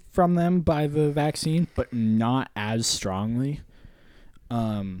protected from them by the vaccine, but not as strongly.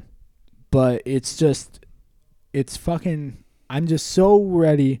 But it's fucking, I'm just so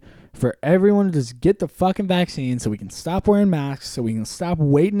ready for everyone to just get the fucking vaccine so we can stop wearing masks, so we can stop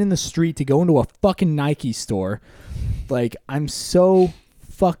waiting in the street to go into a fucking Nike store. Like, I'm so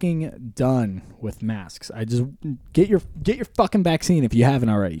fucking done with masks. I just get your fucking vaccine if you haven't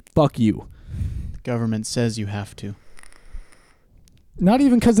already. Fuck you. the government says you have to. Not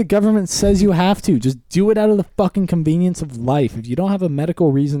even because the government says you have to. Just do it out of the fucking convenience of life. If you don't have a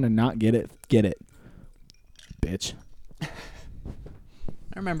medical reason to not get it, get it. Bitch. I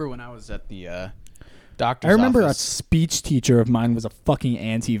remember when I was at the doctor's I remember office. a speech teacher of mine was a fucking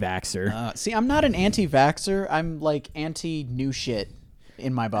anti-vaxxer. See, I'm not an anti-vaxxer. I'm like anti-new shit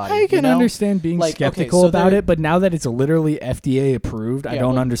in my body. I can understand being Like, okay, skeptical so about there- it, but now that it's literally FDA approved, I Yeah,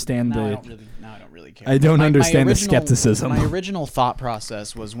 don't well, understand now the... I don't really care. I don't My understand the original- skepticism. My original thought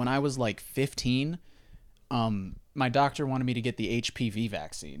process was when I was like 15, my doctor wanted me to get the HPV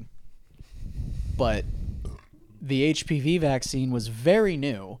vaccine. But the HPV vaccine was very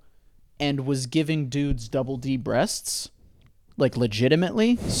new and was giving dudes double D breasts, like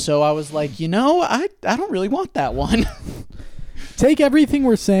legitimately. So I was like, I don't really want that one. Take everything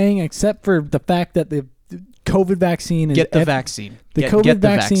we're saying except for the fact that the COVID vaccine is... Get the vaccine. The Get COVID the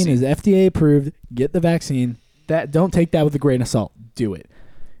vaccine is FDA approved. Get the vaccine. Don't take that with a grain of salt. Do it.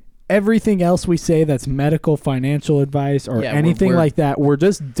 Everything else we say that's medical, financial advice, or Yeah, anything we're- like that, we're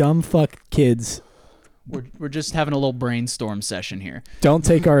just dumb fuck kids. We're just having a little brainstorm session here. Don't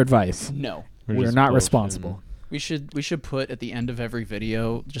take our advice. No. We're just not bullshitting. responsible. We should put at the end of every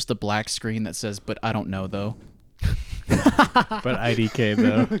video just a black screen that says, "But I don't know though." But IDK,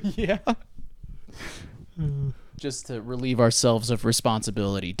 though. Yeah. Just to relieve ourselves of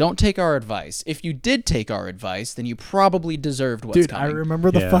responsibility. Don't take our advice. If you did take our advice, then you probably deserved what's Dude, I coming.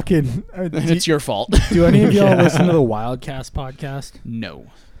 remember the Yeah. fucking... And it's your fault. do any of y'all Yeah. listen to the Wildcast podcast? No.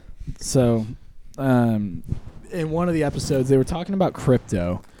 So, in one of the episodes, they were talking about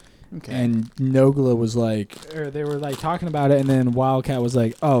crypto. Okay. And Nogla was like, or they were like talking about it, and then Wildcat was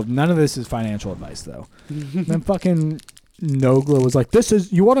like, "Oh, none of this is financial advice, though." Then fucking Nogla was like,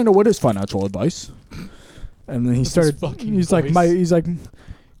 you want to know what is financial advice?" And then he started. fucking He's voice.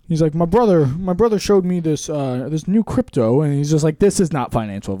 like, my brother showed me this this new crypto, and he's just like, "This is not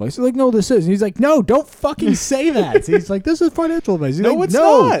financial advice." He's like, "No, this is." And he's like, "No, don't fucking say that." He's like, "This is financial advice." He's No, like, it's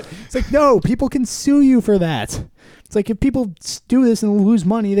no. not. It's like, no, people can sue you for that. It's like if people do this and lose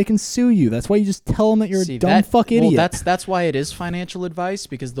money, they can sue you. That's why you just tell them that you're a dumb fuck idiot. Well, that's why it is financial advice,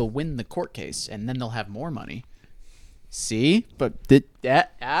 because they'll win the court case and then they'll have more money. See? But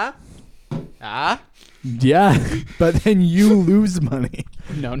Yeah, but then you lose money.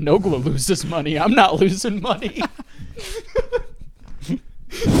 no, Nogla loses money. I'm not losing money.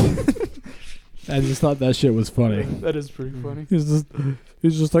 I just thought that shit was funny. That is pretty funny.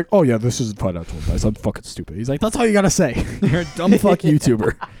 He's just like, "Oh yeah, this is financial advice. I'm fucking stupid." He's like, "That's all you gotta say. You're a dumb fuck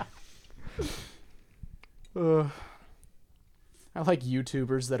YouTuber." I like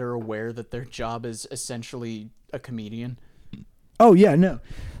YouTubers that are aware that their job is essentially a comedian. Oh yeah, no.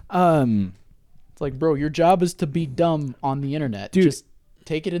 It's like, bro, your job is to be dumb on the internet. Dude. Just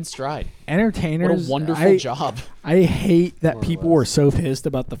take it in stride. Entertainers. What a wonderful job. I hate that More or people less. were so pissed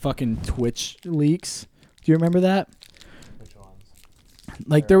about the fucking Twitch leaks. Do you remember that? Which ones?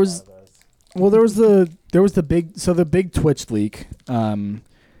 Like there was the big Twitch leak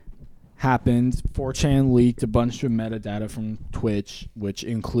happened. 4chan leaked a bunch of metadata from Twitch, which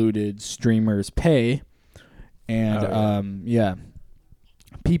included streamers' pay, and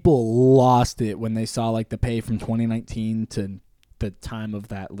people lost it when they saw like the pay from 2019 to the time of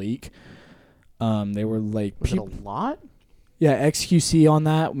that leak. They were like, Was it a lot? yeah, XQC on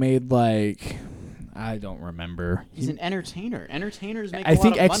that made like, I don't remember. He's an entertainer. Entertainers make I a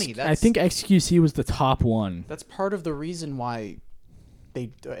think lot of money. I think XQC was the top one. That's part of the reason why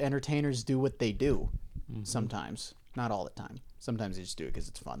entertainers do what they do. Sometimes, not all the time. Sometimes they just do it because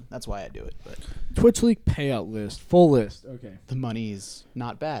it's fun. That's why I do it. But Twitch leak payout list, full list. Okay. the money is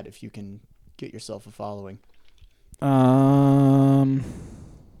not bad if you can get yourself a following.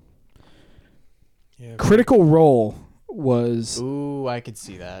 Yeah, Critical Role was Ooh, I could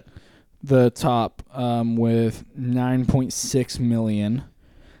see that. the top with 9.6 million.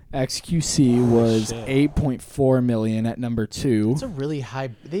 XQC was shit. 8.4 million at number 2. It's a really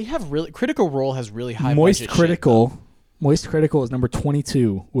high. They have really Critical Role has really high. Moist budget Critical, Moist Critical is number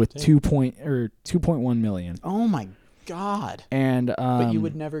 22 with Damn. 2.1 million. Shit, though. Oh my god! And But you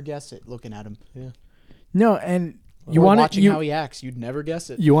would never guess it looking at him. no, and you Or want watching to how he acts, you'd never guess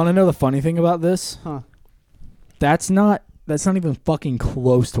it. you want to know the funny thing about this? Huh? That's not even fucking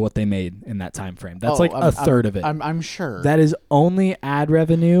close to what they made in that time frame. That's like a third of it. I'm sure. That is only ad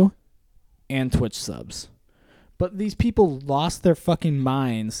revenue and Twitch subs. But these people lost their fucking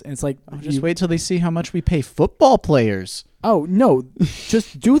minds. And it's like, just wait till they see how much we pay football players. oh, no,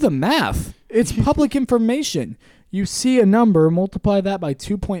 just do the math. It's public information. You see a number, multiply that by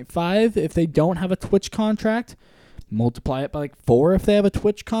 2.5 if they don't have a Twitch contract. Multiply it by like 4 if they have a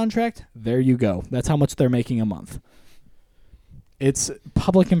Twitch contract. There you go. That's how much they're making a month. It's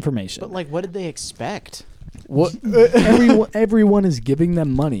public information. But like, what did they expect? What everyone is giving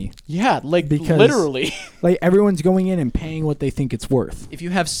them money. Yeah, like Because- literally. Like everyone's going in and paying what they think it's worth. If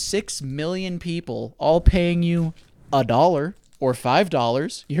you have 6 million people all paying you $1 or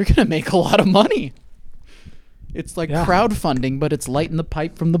 $5, you're gonna make a lot of money. It's like Yeah. crowdfunding, but it's lighting the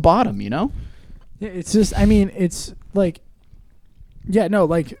pipe from the bottom. You know? Yeah, it's just, I mean, it's like, yeah, no,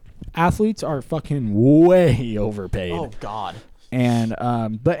 like athletes are fucking way overpaid. Oh God. And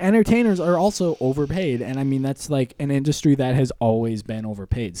but entertainers are also overpaid, and I mean that's like an industry that has always been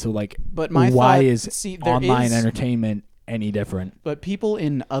overpaid. So like, But my why thought- is see, there online is- entertainment any different? But people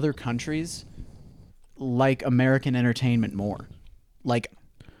in other countries like American entertainment more. Like,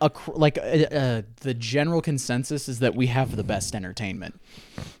 the general consensus is that we have the best entertainment.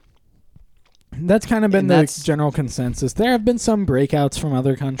 That's kind of been And the that's- general consensus. There have been some breakouts from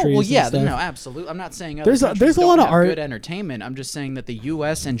other countries. Well, yeah, and stuff. no, absolutely. I'm not saying other There's a- countries there's a don't lot of have art- good entertainment. I'm just saying that the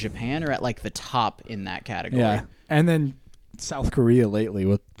U.S. and Japan are at like the top in that category. Yeah, and then South Korea lately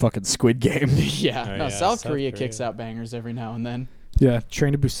with fucking Squid Game. Yeah. Oh, No, yeah, South South Korea Korea. kicks out bangers every now and then. Yeah,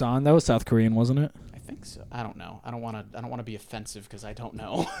 Train to Busan. That was South Korean, wasn't it? I think so. I don't know. I don't want to be offensive because I don't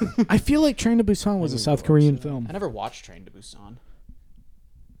know. I feel like Train to Busan was a didn't South watch Korean it. film. I never watched Train to Busan.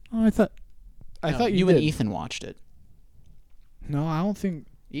 Oh, I No, thought you and did. Ethan watched it. No, I don't think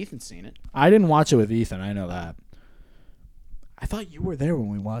Ethan's seen it. I didn't watch it with Ethan. I know that. I thought you were there when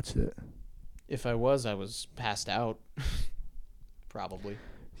we watched it. If I was passed out. Probably.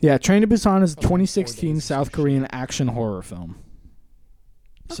 Yeah, Train to Busan is a About 4 2016 days. South Korean action horror film.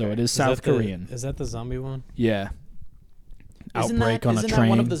 So Okay. it is Is South that the- Korean. Is that the zombie one? Yeah. Isn't Outbreak that, on a isn't train. that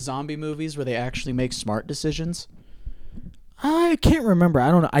one of the zombie movies where they actually make smart decisions? I can't remember.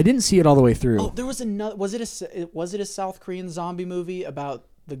 I don't know. I didn't see it all the way through. Oh, there was another. Was it a South Korean zombie movie about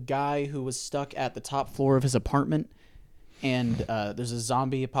the guy who was stuck at the top floor of his apartment, and there's a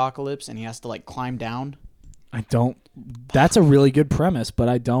zombie apocalypse, and he has to like climb down? I don't. That's a really good premise, but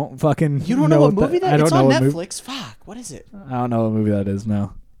I don't fucking. You don't know what that- movie that? I don't It's know on what Netflix. Fuck, what is it? I don't know what movie that is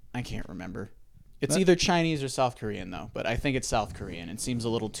now. I can't remember. It's either Chinese or South Korean though, but I think it's South Korean. It seems a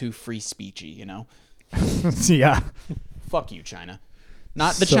little too free speechy, you know. Yeah. Fuck you, China.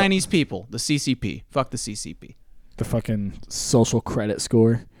 Not the So- Chinese people. The CCP. Fuck the CCP. The fucking social credit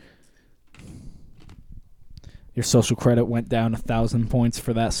score. Your social credit went down 1,000 points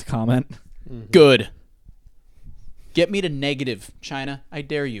for that comment. Good. Get me to negative, China. I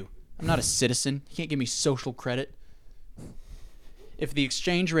dare you. I'm not a citizen. You can't give me social credit. If the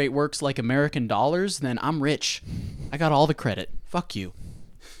exchange rate works like American dollars, then I'm rich. I got all the credit. Fuck you.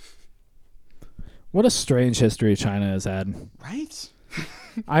 What a strange history China has had. Right?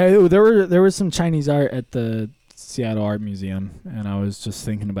 There was some Chinese art at the Seattle Art Museum, and I was just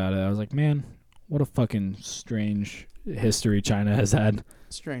thinking about it. I was like, man, what a fucking strange history China has had.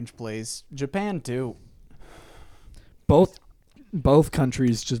 Strange place. Japan too. Both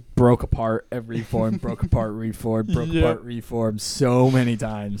countries just broke apart, reformed, broke apart, reformed, broke apart, reformed so many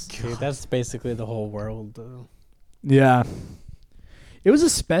times. Dude, that's basically the whole world, though. Yeah. It was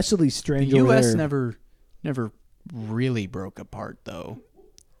especially strange The over U.S. there. never really broke apart though.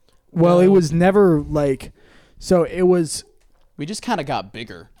 Well, it was never like, so it was, We just kind of got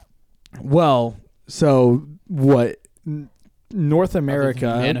bigger. well, so what, North America,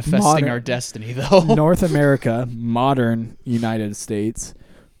 Manifesting our destiny though. North America, modern United States,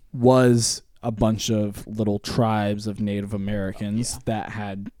 was a bunch of little tribes of Native Americans that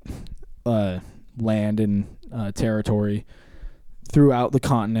had land and territory throughout the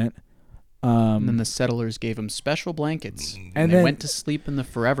continent. And then the settlers gave them special blankets, and they then- went to sleep in the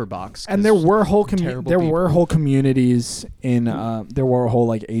forever box. And there were whole terrible whole communities in there were whole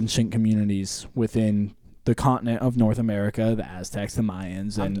like ancient communities within the continent of North America, the Aztecs, the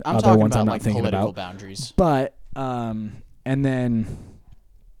Mayans, and I'm other talking ones about I'm not like thinking political about. boundaries. But and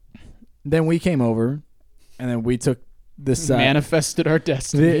then we came over, and then we took this Manifested our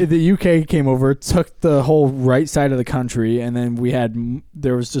destiny. the UK came over, took the whole right side of the country, and then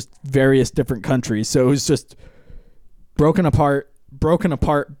there was just various different countries. So it was just broken apart,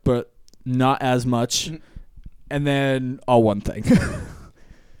 but not as much. And then all one thing.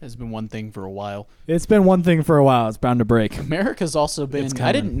 Has been one thing for a while. It's been one thing for a while. It's bound to break. America's also been. It's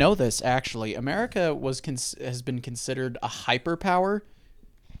I didn't coming. know this actually. America has been considered a hyperpower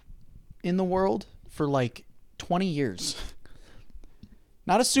in the world for like 20 years.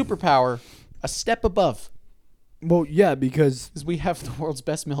 Not a superpower, a step above. Well, yeah, because Because we have the world's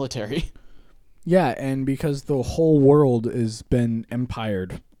best military. and because the whole world has been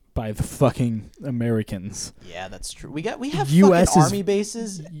empired by the fucking Americans. Yeah, that's true. We have US fucking is- army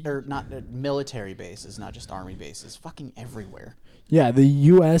bases, or not military bases, not just army bases, fucking everywhere. Yeah, the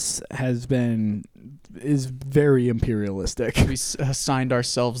U.S. is very imperialistic. We assigned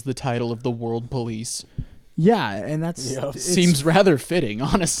ourselves the title of the world police. Yeah, and that's Yep. it's Seems rather fitting,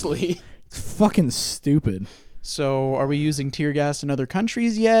 honestly. fucking stupid. So, are we using tear gas in other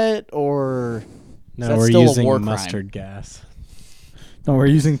countries yet, or No, that we're still a using war crime? mustard gas. No, we're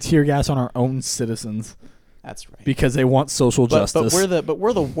using tear gas on our own citizens That's right. because they want social justice. But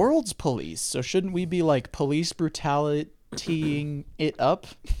we're the world's police, so shouldn't we be like police brutalitying it up?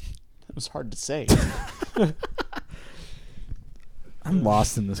 That was hard to say. I'm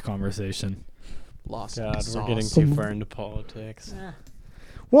lost in this conversation. Lost. in God, the we're getting sauce. too far into politics.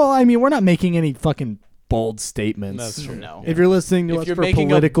 Well, I mean, we're not making any fucking bold statements. That's true. No. If you're listening to If us you're for making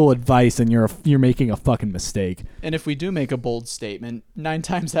political advice, and you're making a fucking mistake. And if we do make a bold statement, 9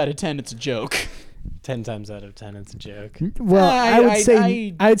 times out of 10 it's a joke. 10 times out of 10, it's a joke. Well,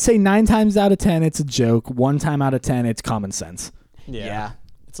 I- I'd say 9 times out of 10 it's a joke. 1 time out of 10 it's common sense. Yeah.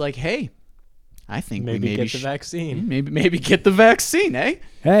 It's like, hey, I think Maybe we get the vaccine. maybe get the vaccine, eh?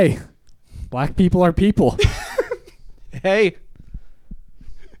 Hey, black people are people. Hey,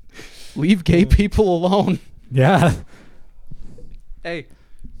 leave gay people alone. Yeah. Hey,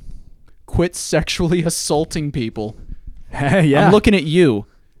 quit sexually assaulting people. Hey, yeah. I'm looking at you.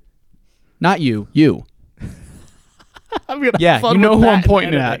 Not you. You. I'm gonna Yeah, have fun you know with who I'm that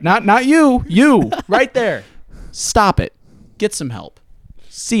pointing in at. editing. Not you. You. Right there. Stop it. Get some help.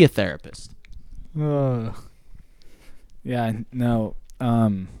 See a therapist. Yeah, no.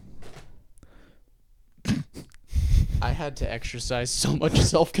 I had to exercise so much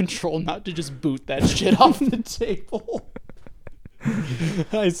self-control not to just boot that shit off the table.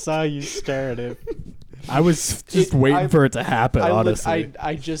 I saw you stare at it. I was just waiting for it to happen, honestly.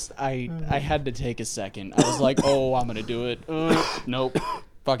 I had to take a second. I was like, oh, I'm gonna do it. Nope.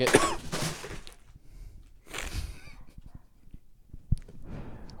 Fuck it.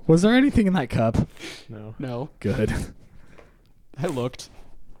 Was there anything in that cup? No. No, Good. I looked.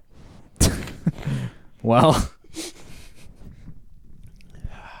 Well,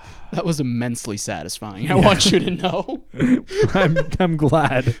 That was immensely satisfying. I want you to know. I'm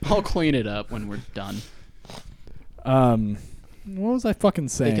glad. I'll clean it up when we're done. What was I fucking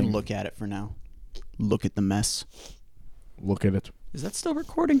saying? They can look at it for now. Look at the mess. Look at it. Is that still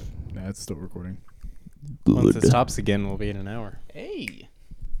recording? Yeah, it's still recording. Once it stops again, we'll be in an hour. Hey.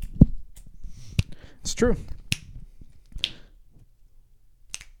 It's true.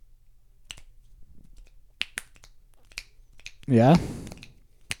 Yeah.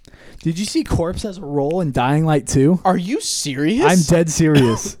 Did you see Corpse has a role in Dying Light 2? Are you serious? I'm dead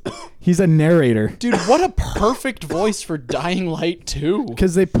serious. He's a narrator. Dude, what a perfect voice for Dying Light 2.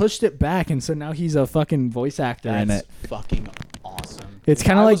 Because they pushed it back, and so now he's a fucking voice actor in it. Fucking awesome. It's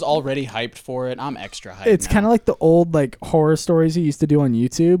kind of I like was already hyped for it. I'm extra hyped. it's kind of like the old like horror stories he used to do on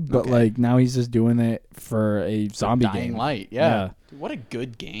YouTube, but Okay. like now he's just doing it for a zombie Dying game. Light. Yeah. Dude, what a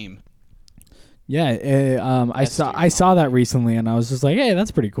good game. Yeah, I That's saw that recently, and I was just like, hey,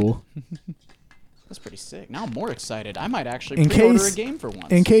 that's pretty cool. That's pretty sick. Now I'm more excited. I might actually In pre-order case- a game for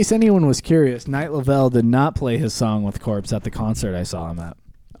once. In case anyone was curious, Night Lavelle did not play his song with Corpse at the concert I saw him at.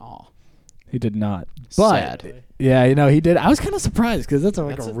 Aw. He did not. But Sad. yeah, he did. I was kind of surprised because that's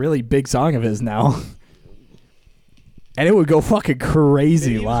like That's a a- really big song of his now, and it would go fucking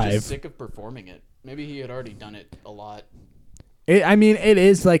crazy Maybe he was live. just sick of performing it. Maybe he had already done it a lot. It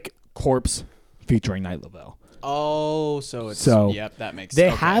is like Corpse featuring Night Lavelle. Oh, so it's yep, that makes They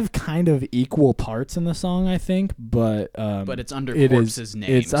sense. have kind of equal parts in the song, I think, but But it's under it is- Corpse's name.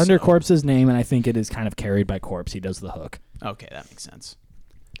 It's under so- Corpse's name, and I think it is kind of carried by Corpse. He does the hook. Okay, that makes sense.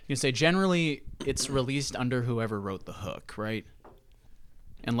 You say generally it's released under whoever wrote the hook, right?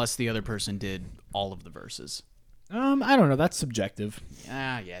 Unless the other person did all of the verses. I don't know. That's subjective.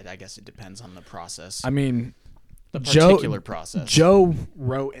 Yeah, I guess it depends on the process. I mean, the particular process. Joe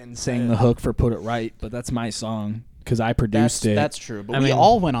wrote and sang the hook for "Put It Right," but that's my song because I produced it. That's true, but I we mean-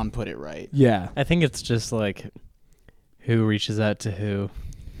 all went on Put It Right. Yeah, I think it's just like who reaches out to who.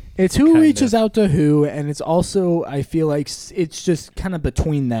 it's who Kind reaches of. out to who, and it's also I feel like it's just kind of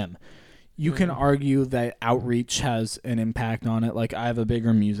between them. You can argue that outreach has an impact on it. Like I have a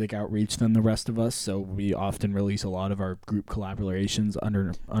bigger music outreach than the rest of us, so we often release a lot of our group collaborations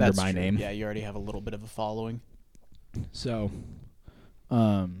under That's my true. name. Yeah, you already have a little bit of a following. So,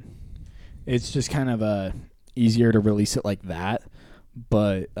 it's just kind of easier to release it like that.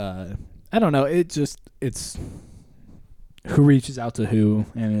 But I don't know. It's who reaches out to who,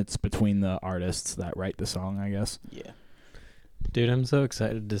 and it's between the artists that write the song, I guess. Yeah. Dude, I'm so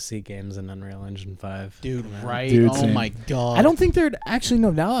excited to see games in Unreal Engine 5. Dude, come out. right? Dude, oh same. my god. I don't think there'd actually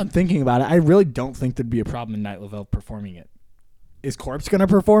no. Now I'm thinking about it, I really don't think there'd be a problem in Night Lavelle performing it. Is Corpse gonna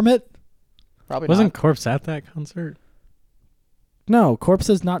perform it? Probably Wasn't not. Corpse at that concert? No, Corpse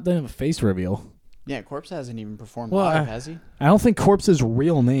has not done a face reveal. Yeah, Corpse hasn't even performed Well, live, has he? I don't think Corpse's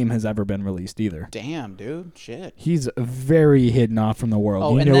real name has ever been released either. Damn, dude. Shit. He's very hidden off from the world.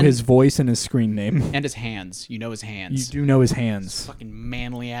 Oh, You and know then- his voice and his screen name. And his hands. You know his You hands. do know his His hands. fucking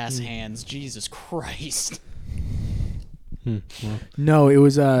manly ass hands. Jesus Christ. Well, No, it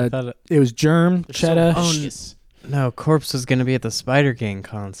was I thought Germ, They're Cheddar. So vicious. no, Corpse was going to be at the Spider Gang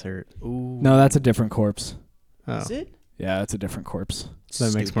concert. Ooh. No, that's a different Corpse. Oh, Is it? Yeah, that's a different Corpse.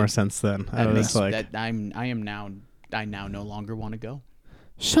 that makes more sense then. I That was makes, like, that I now no longer want to go.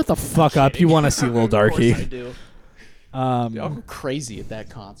 Shut the fuck up. You want to see Lil Of course I Darky. do. Um, I'll go crazy at that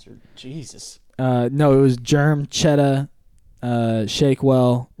concert. Jesus. no, it was Germ, Cheddar,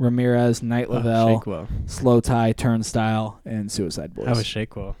 Shakewell, Ramirez, Night oh, Lavelle, Shakewell. Slow Tie, Turnstile, and Suicide Boys. How was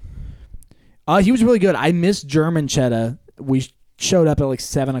Shakewell? He was really good. I missed Germ and Cheddar. We showed up at like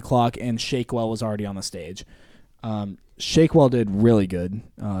 7 o'clock, and Shakewell was already on the stage. Shakewell did really good.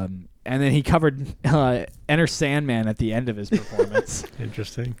 And then he covered Enter Sandman at the end of his performance,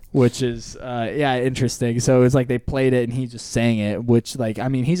 Interesting. which is, interesting. So it's like they played it and he just sang it, which, like, I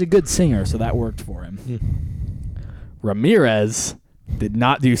mean, he's a good singer, so that worked for him. Ramirez did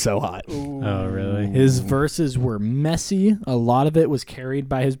not do so hot. Oh, really? His verses were messy. A lot of it was carried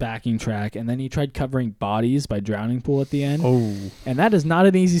by his backing track, and then he tried covering Bodies by Drowning Pool at the end. Oh. And that is not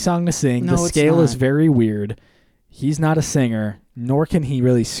an easy song to sing. No, The it's scale is not. very weird. He's not a singer, nor can he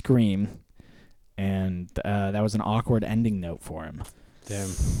really scream. And that was an awkward ending note for him. Damn.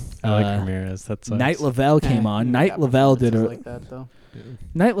 I like Uh, Ramirez. That's Night Lavelle came on. Night Lavelle did like that though.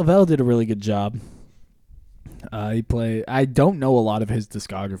 Night Lavelle did a really good job. He played. I don't know a lot of his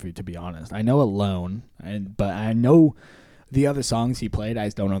discography, to be honest. I know Alone, but I know the other songs he played. I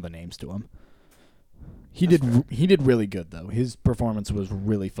just don't know the names to them. He did really good though. His performance was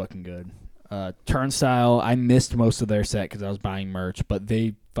really fucking good. Turnstile, I missed most of their set because I was buying merch, but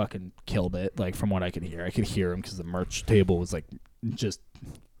they fucking killed it. Like from what I could hear them because the merch table was like just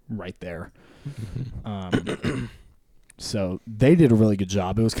right there. So they did a really good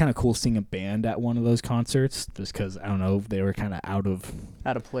job. It was kind of cool seeing a band at one of those concerts, just because I don't know, they were kind of out of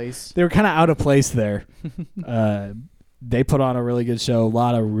place. place there. They put on a really good show, a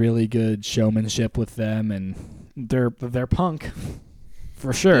lot of really good showmanship with them, and they're punk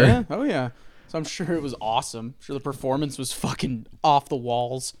for sure. Yeah. Oh yeah. So I'm sure it was awesome. I'm sure the performance was fucking off the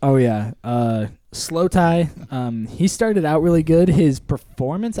walls. Oh yeah, Slow Tie. He started out really good. His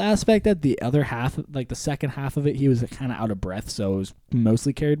performance aspect at the other half, like the second half of it, he was kind of out of breath, so it was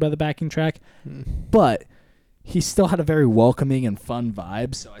mostly carried by the backing track. But he still had a very welcoming and fun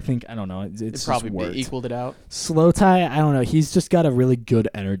vibe. So I think I don't know. It's It probably just worked. equaled it out. Slow Tie. I don't know. He's just got a really good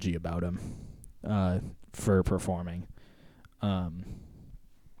energy about him, for performing.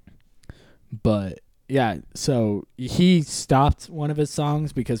 But yeah, so he stopped one of his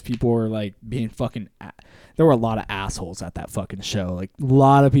songs because people were like being fucking. There were a lot of assholes at that fucking show. Like a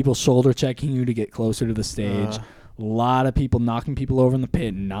lot of people shoulder checking you to get closer to the stage. A lot of people knocking people over in the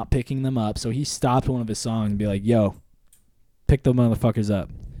pit and not picking them up. So he stopped one of his songs and be like, "Yo, pick the motherfuckers up."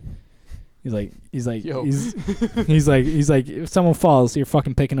 He's like, Yo. he's like, if someone falls, you're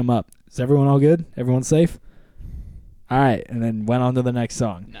fucking picking them up. Is everyone all good? Everyone safe? All right, and then went on to the next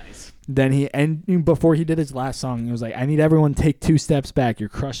song. Nice. Then before he did his last song, he was like, "I need everyone to take 2 steps back. You're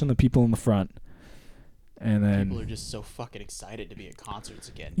crushing the people in the front." And then People are just so fucking excited to be at concerts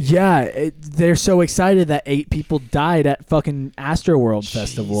again. yeah, they're so excited that 8 people died at fucking Astroworld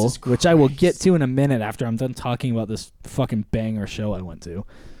Festival, Jesus which I will get Christ. to in a minute after I'm done talking about this fucking banger show I went to.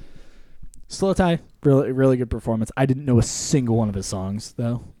 Slow Tie, really, really good performance. I didn't know a single one of his songs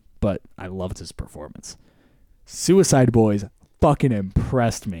though, but I loved his performance. Suicide Boys fucking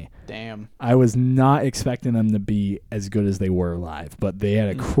impressed me. Damn. I was not expecting them to be as good as they were live, but they had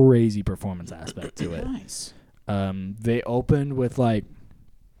a crazy performance aspect to it. Nice. They opened with like,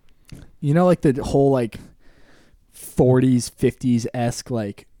 like the whole like 40s, 50s-esque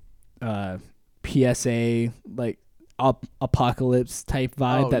like PSA like apocalypse type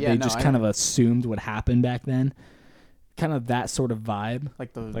vibe that they just kind of assumed would happen back then. Kind of that sort of vibe.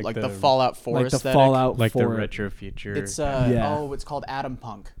 Like the Fallout 4 like the aesthetic. Fallout Like 4. the retro future. It's Yeah. it's called Atom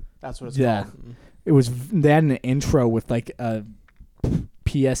Punk. That's what it's Yeah. called. It was they had an intro with like a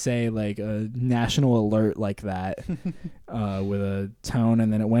PSA, like a national alert like that, with a tone,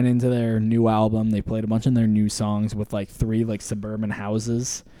 and then it went into their new album. They played a bunch of their new songs with like 3 like suburban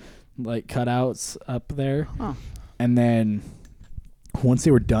houses, like cutouts up there, and then once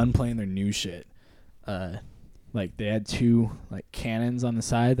they were done playing their new shit, like they had 2 like cannons on the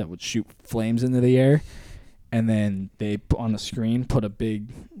side that would shoot flames into the air, and then they on the screen put a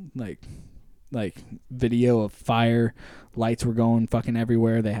big like video of fire. Lights were going fucking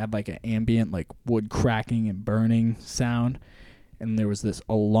everywhere. They had like an ambient like wood cracking and burning sound, and there was this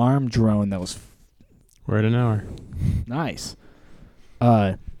alarm drone that was We're at an hour. nice.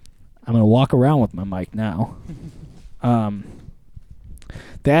 I'm gonna walk around with my mic now.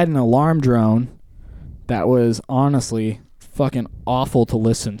 They had an alarm drone that was honestly fucking awful to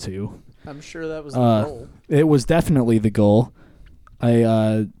listen to. I'm sure that was the goal. It was definitely the goal.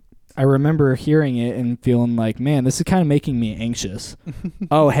 I remember hearing it and feeling like, man, this is kind of making me anxious.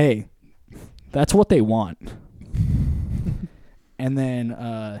 Oh, hey, that's what they want. And then,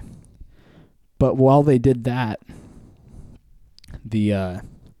 but while they did that, the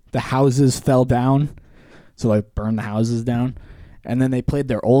houses fell down, so like burned the houses down, and then they played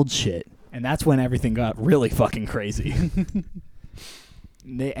their old shit, and that's when everything got really fucking crazy.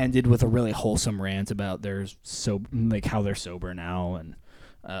 They ended with a really wholesome rant about how they're sober now and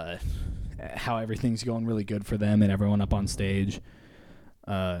how everything's going really good for them and everyone up on stage.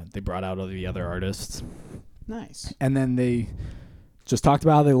 They brought out all the other artists. Nice. And then they just talked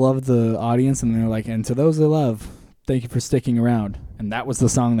about how they loved the audience, and they're like, and to those I love, thank you for sticking around. And that was the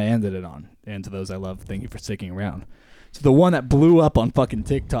song they ended it on. And to those I love, thank you for sticking around. So the one that blew up on fucking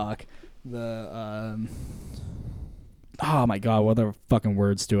TikTok, oh my god, what are the fucking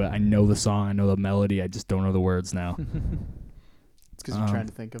words to it? I know the song, I know the melody, I just don't know the words now. It's because you're trying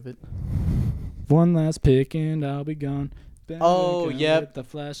to think of it. One last pick and I'll be gone. Back again yep. with the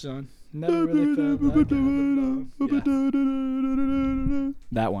flash on. Never really felt like I belonged. Yeah.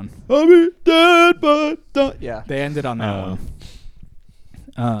 That one. I'll be dead, but don't. Yeah. They ended on that one.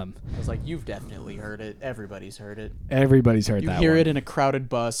 I was like, you've definitely heard it. Everybody's heard it. Everybody's heard You that hear one. it in a crowded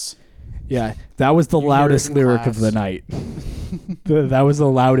bus. Yeah, that was the You hear it loudest in lyric of class. the night. That was the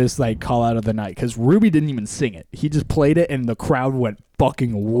loudest like call out of the night because Ruby didn't even sing it. He just played it and the crowd went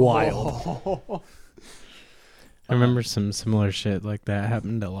fucking wild. I remember some similar shit like that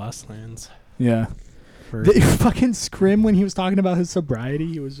happened at Lost Lands. Yeah. The fucking Scrim, when he was talking about his sobriety,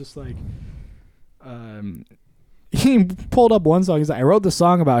 he was just like, he pulled up one song. He's like, I wrote the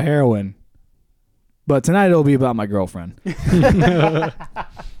song about heroin, but tonight it'll be about my girlfriend.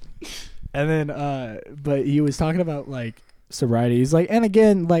 And then, but he was talking about like sobriety. He's like, and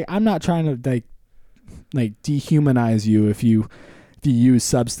again, like, I'm not trying to like dehumanize you if you if you use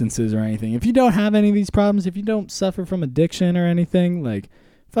substances or anything. If you don't have any of these problems, if you don't suffer from addiction or anything, like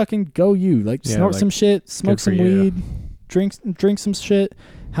fucking go you. Like snort some shit, smoke some weed, drink some shit,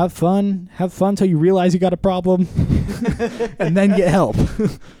 have fun till you realize you got a problem, and then get help.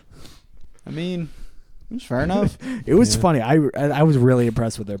 I mean, it's fair enough. It was funny. I was really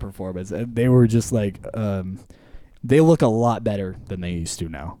impressed with their performance. They were just like, they look a lot better than they used to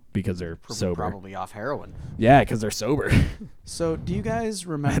now because they're sober. Probably off heroin. Yeah, because they're sober. So, do you guys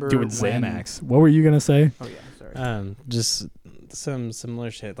remember doing Xanax? What were you gonna say? Oh yeah, sorry. Just some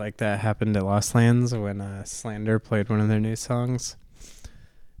similar shit like that happened at Lost Lands when Slander played one of their new songs.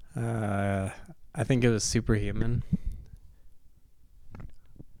 I think it was Superhuman.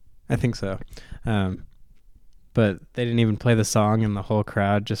 I think so. But they didn't even play the song, and the whole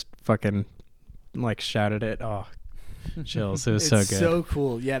crowd just fucking like shouted it. Oh, chills. It was so good. It's so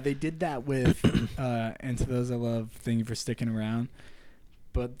cool. Yeah, they did that with And To Those I Love, Thank You for Sticking Around.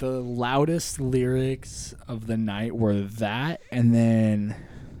 But the loudest lyrics of the night were that, and then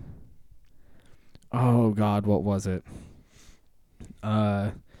oh god, what was it?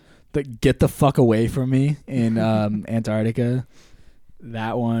 The Get the Fuck Away From Me in Antarctica.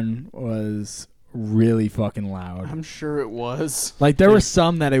 That one was really fucking loud. I'm sure it was. Like there were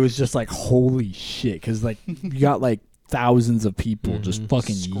some that it was just like holy shit, because like you got like thousands of people just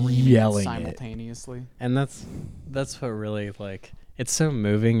fucking screaming yelling simultaneously. And that's what really like it's so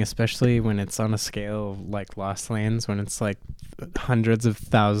moving, especially when it's on a scale like Lost Lands, when it's like hundreds of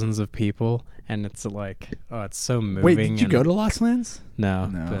thousands of people, and it's like it's so moving. Wait, did you go to Lost Lands? No,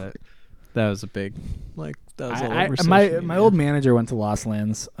 but that was a big like that was all over social media. My old manager went to Lost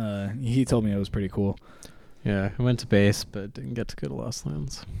Lands. He told me it was pretty cool. Yeah, I went to base, but didn't get to go to Lost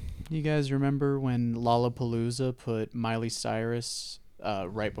Lands. You guys remember when Lollapalooza put Miley Cyrus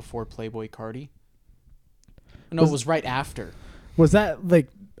right before Playboi Carti? No, it was right after. Was that like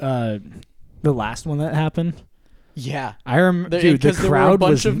the last one that happened? Yeah, I remember. Dude, the crowd there were a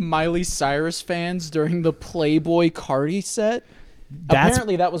bunch was of Miley Cyrus fans during the Playboi Carti set.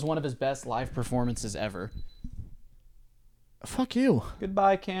 Apparently, that was one of his best live performances ever. Fuck you.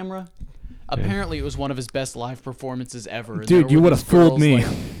 Goodbye, camera. Apparently, it was one of his best live performances ever. Dude, you would have fooled me.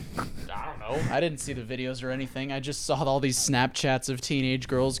 Like, I don't know. I didn't see the videos or anything. I just saw all these Snapchats of teenage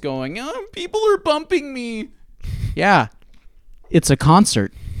girls going, people are bumping me. Yeah. It's a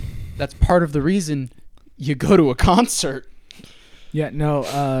concert. That's part of the reason you go to a concert. Yeah, no,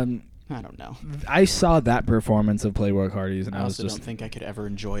 I don't know. I saw that performance of Playboi Carti's, and I was also just. don't think I could ever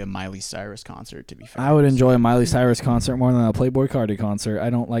enjoy a Miley Cyrus concert, to be fair. I would enjoy a Miley Cyrus concert more than a Playboi Carti concert. I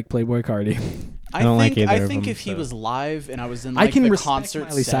don't like Playboi Carti. I don't like either I of think them, if he so. was live and I was in I like can the respect concert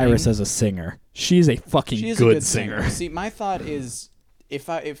Miley setting, Cyrus as a singer. She's a fucking she is good a good singer. See, my thought is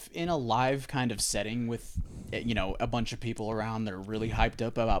if in a live kind of setting with a bunch of people around that are really hyped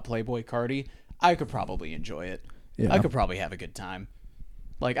up about Playboi Carti, I could probably enjoy it. Yeah. I could probably have a good time.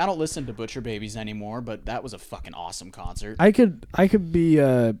 Like, I don't listen to Butcher Babies anymore, but that was a fucking awesome concert. I could have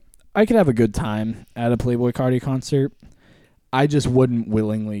a good time at a Playboi Carti concert. I just wouldn't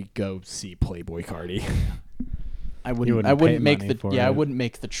willingly go see Playboi Carti. I wouldn't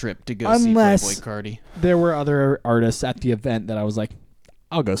make the trip to go see Playboi Carti. There were other artists at the event that I was like,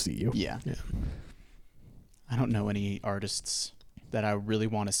 I'll go see you. Yeah. I don't know any artists that I really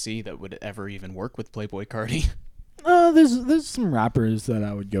want to see that would ever even work with Playboi Carti. There's some rappers that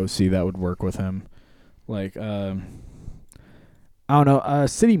I would go see that would work with him. Like, I don't know.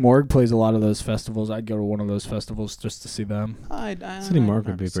 City Morgue plays a lot of those festivals. I'd go to one of those festivals just to see them. City Morgue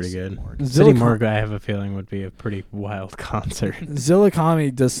would be pretty good. City Morgue, I have a feeling, would be a pretty wild concert.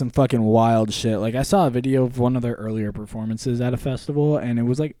 Zillakami does some fucking wild shit. Like, I saw a video of one of their earlier performances at a festival, and it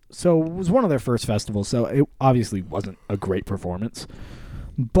was like, so it was one of their first festivals, so it obviously wasn't a great performance.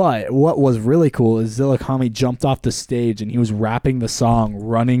 But what was really cool is Zillakami jumped off the stage and he was rapping the song,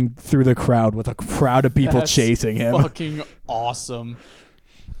 running through the crowd with a crowd of people chasing him. Fucking awesome.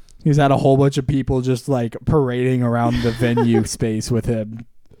 He's had a whole bunch of people just like parading around the venue space with him.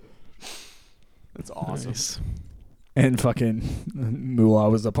 That's awesome. Nice. And fucking Moolah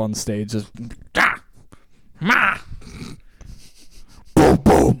was up on stage just boom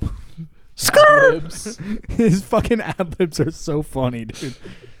boom. Ad-libs. His fucking ad-libs are so funny, dude.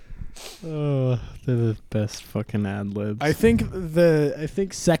 Oh, they're the best fucking ad-libs. I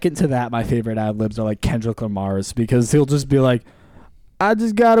think second to that, my favorite ad-libs are like Kendrick Lamar's, because he'll just be like, I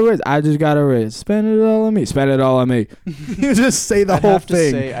just got a raise. Spend it all on me. You just say the whole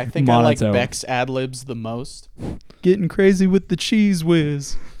thing. I think monotone. I like Beck's ad-libs the most. Getting crazy with the cheese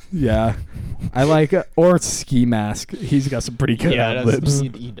whiz. Yeah. I like, or Ski Mask. He's got some pretty good ad-libs.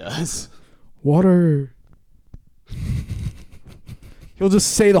 He does. Water. He'll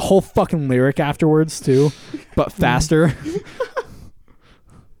just say the whole fucking lyric afterwards too, but faster.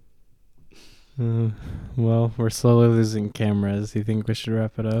 Well, we're slowly losing cameras. Do you think we should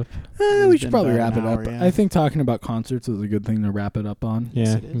wrap it up? We should probably about wrap an it hour, up. yeah. I think talking about concerts is a good thing to wrap it up on.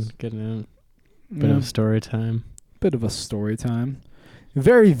 Yeah, it is. getting a bit of story time. Bit of a story time.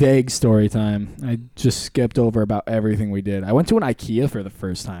 Very vague story time. I just skipped over about everything we did. I went to an IKEA for the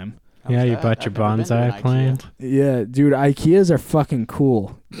first time. Yeah, you bought your bonsai plant. Yeah, dude, IKEAs are fucking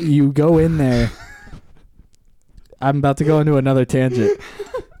cool. You go in there. I'm about to go into another tangent.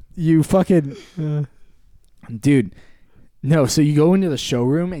 You fucking... dude, no, so you go into the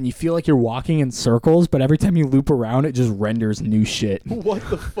showroom and you feel like you're walking in circles, but every time you loop around, it just renders new shit. What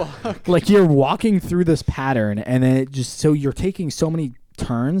the fuck? Like you're walking through this pattern, and then it just... So you're taking so many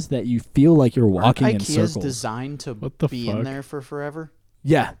turns that you feel like you're walking in circles. IKEA's designed to be in there for forever?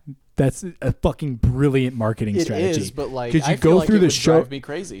 Yeah, that's a fucking brilliant marketing strategy. It is, but like, because I feel like it would drive me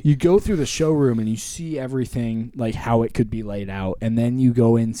crazy. You go through the showroom and you see everything, like how it could be laid out, and then you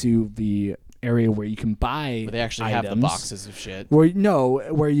go into the area where you can buy But they actually items, have the boxes of shit.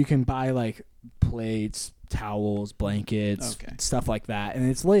 where you can buy like plates, towels, blankets, stuff like that, and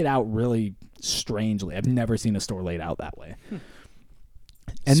it's laid out really strangely. I've never seen a store laid out that way.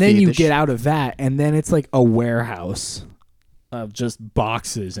 And then you get out of that, and then it's like a warehouse of just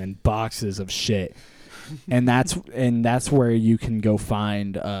boxes and boxes of shit. and that's where you can go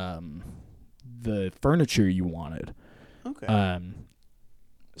find the furniture you wanted. Okay.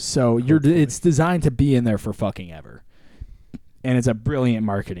 So it's designed to be in there for fucking ever. And it's a brilliant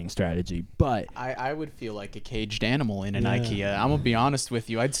marketing strategy, but I would feel like a caged animal in an IKEA. I'm gonna be honest with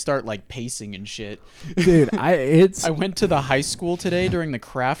you. I'd start like pacing and shit. Dude, I went to the high school today during the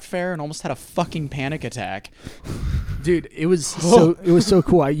craft fair and almost had a fucking panic attack. Dude, it was so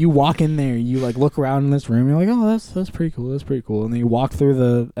cool. You walk in there, you like look around in this room, you're like, oh, that's pretty cool. That's pretty cool. And then you walk through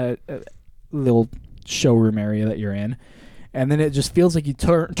the little showroom area that you're in, and then it just feels like you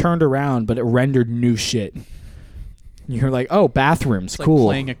turned around, but it rendered new shit. You're like, oh, bathrooms, it's cool.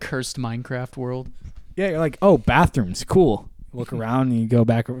 Like playing a cursed Minecraft world. Yeah, you're like, oh, bathrooms, cool. Look around and you go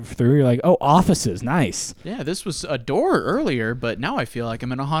back through. You're like, oh, offices, nice. Yeah, this was a door earlier, but now I feel like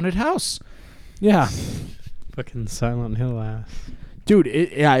I'm in a haunted house. Yeah, Fucking Silent Hill ass. dude.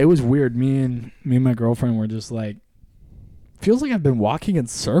 It was weird. Me and my girlfriend were just like, feels like I've been walking in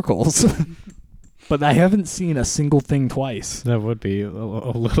circles, but I haven't seen a single thing twice. That would be a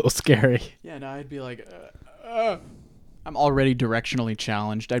little scary. Yeah, no, I'd be like, I'm already directionally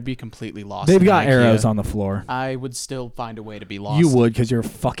challenged. I'd be completely lost. They've in got IKEA. arrows on the floor. I would still find a way to be lost. You would, because you're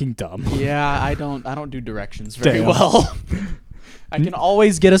fucking dumb. Yeah, I don't do directions very Damn. well. I can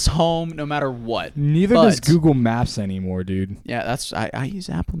always get us home no matter what. Neither But- does Google Maps anymore, dude. Yeah, I use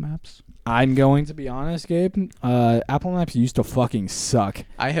Apple Maps. I'm going to be honest, Gabe. Apple Maps used to fucking suck.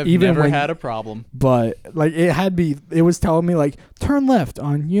 I have Even never when- had a problem. But like it was telling me like turn left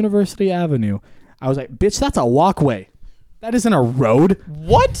on University Avenue. I was like, bitch, that's a walkway. That isn't a road.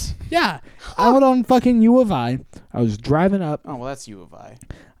 What? Yeah. I went on fucking U of I. I was driving up. Oh, well, that's U of I.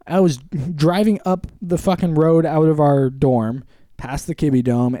 I was driving up the fucking road out of our dorm, past the Kibbe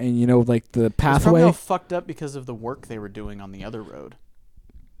Dome, and like the It's probably pathway. all fucked up because of the work they were doing on the other road.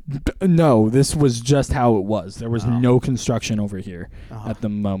 No, this was just how it was. There was Oh. no construction over here at the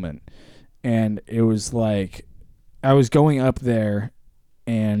moment. And it was like I was going up there,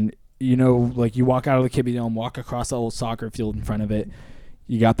 and like you walk out of the Kibbe Dome, walk across the old soccer field in front of it.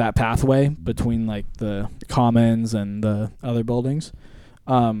 You got that pathway between like the commons and the other buildings.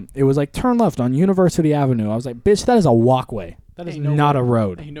 It was like turn left on University Avenue. I was like, bitch, that is a walkway. That is not a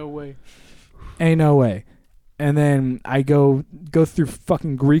road. Ain't no way. Ain't no way. And then I go through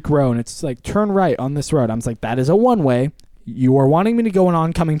fucking Greek Row, and it's like turn right on this road. I'm just like, that is a one way. You are wanting me to go in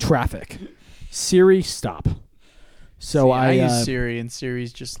oncoming traffic. Siri, stop. So See, I use Siri, and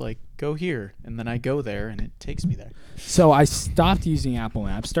Siri's just like, go here, and then I go there, and it takes me there. So I stopped using Apple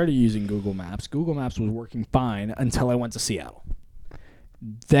Maps, started using Google Maps. Google Maps was working fine until I went to Seattle.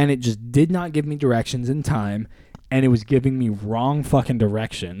 Then it just did not give me directions in time, and it was giving me wrong fucking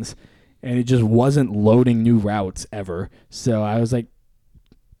directions, and it just wasn't loading new routes ever. So I was like,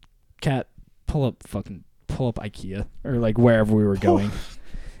 Cat, pull up IKEA, or like wherever we were going.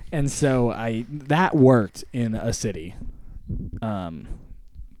 And so that worked in a city.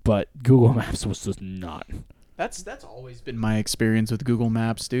 But Google Maps was just not. That's always been my experience with Google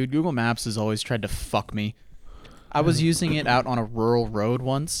Maps, dude. Google Maps has always tried to fuck me. I was using it out on a rural road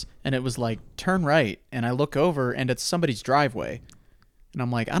once, and it was like, turn right, and I look over, and it's somebody's driveway. And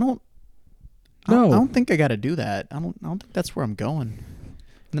I'm like, I don't think I got to do that. I don't think that's where I'm going.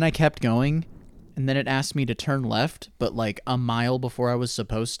 And then I kept going, and then it asked me to turn left, but like a mile before I was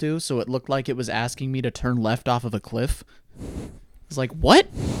supposed to, so it looked like it was asking me to turn left off of a cliff. I was like, what?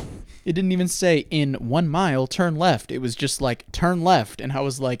 It didn't even say in 1 mile, turn left. It was just like, turn left. And I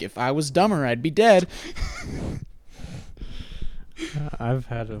was like, if I was dumber, I'd be dead. I've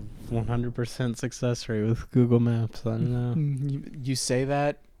had a 100% success rate with Google Maps. I don't know. You say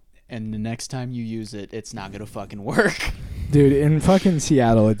that, and the next time you use it, it's not going to fucking work. Dude, in fucking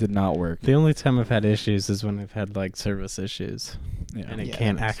Seattle, it did not work. The only time I've had issues is when I've had like service issues, Yeah. and it Yeah,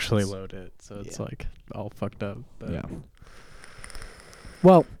 can't that makes actually sense. load it, so it's Yeah. like all fucked up. But Yeah.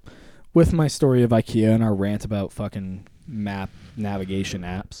 Well, with my story of IKEA and our rant about fucking map navigation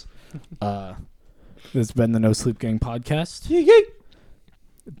apps, this has been the No Sleep Gang podcast.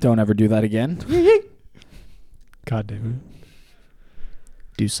 Don't ever do that again. God damn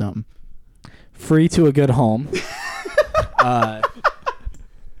Do something. Free to a good home.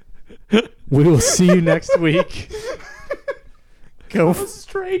 We will see you next week. Go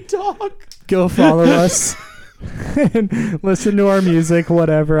Straight talk. go follow us and listen to our music,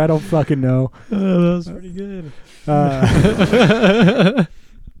 whatever. I don't fucking know. it. That was pretty good.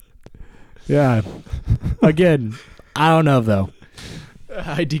 Yeah. Again, I don't know though.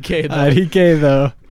 IDK though. IDK though.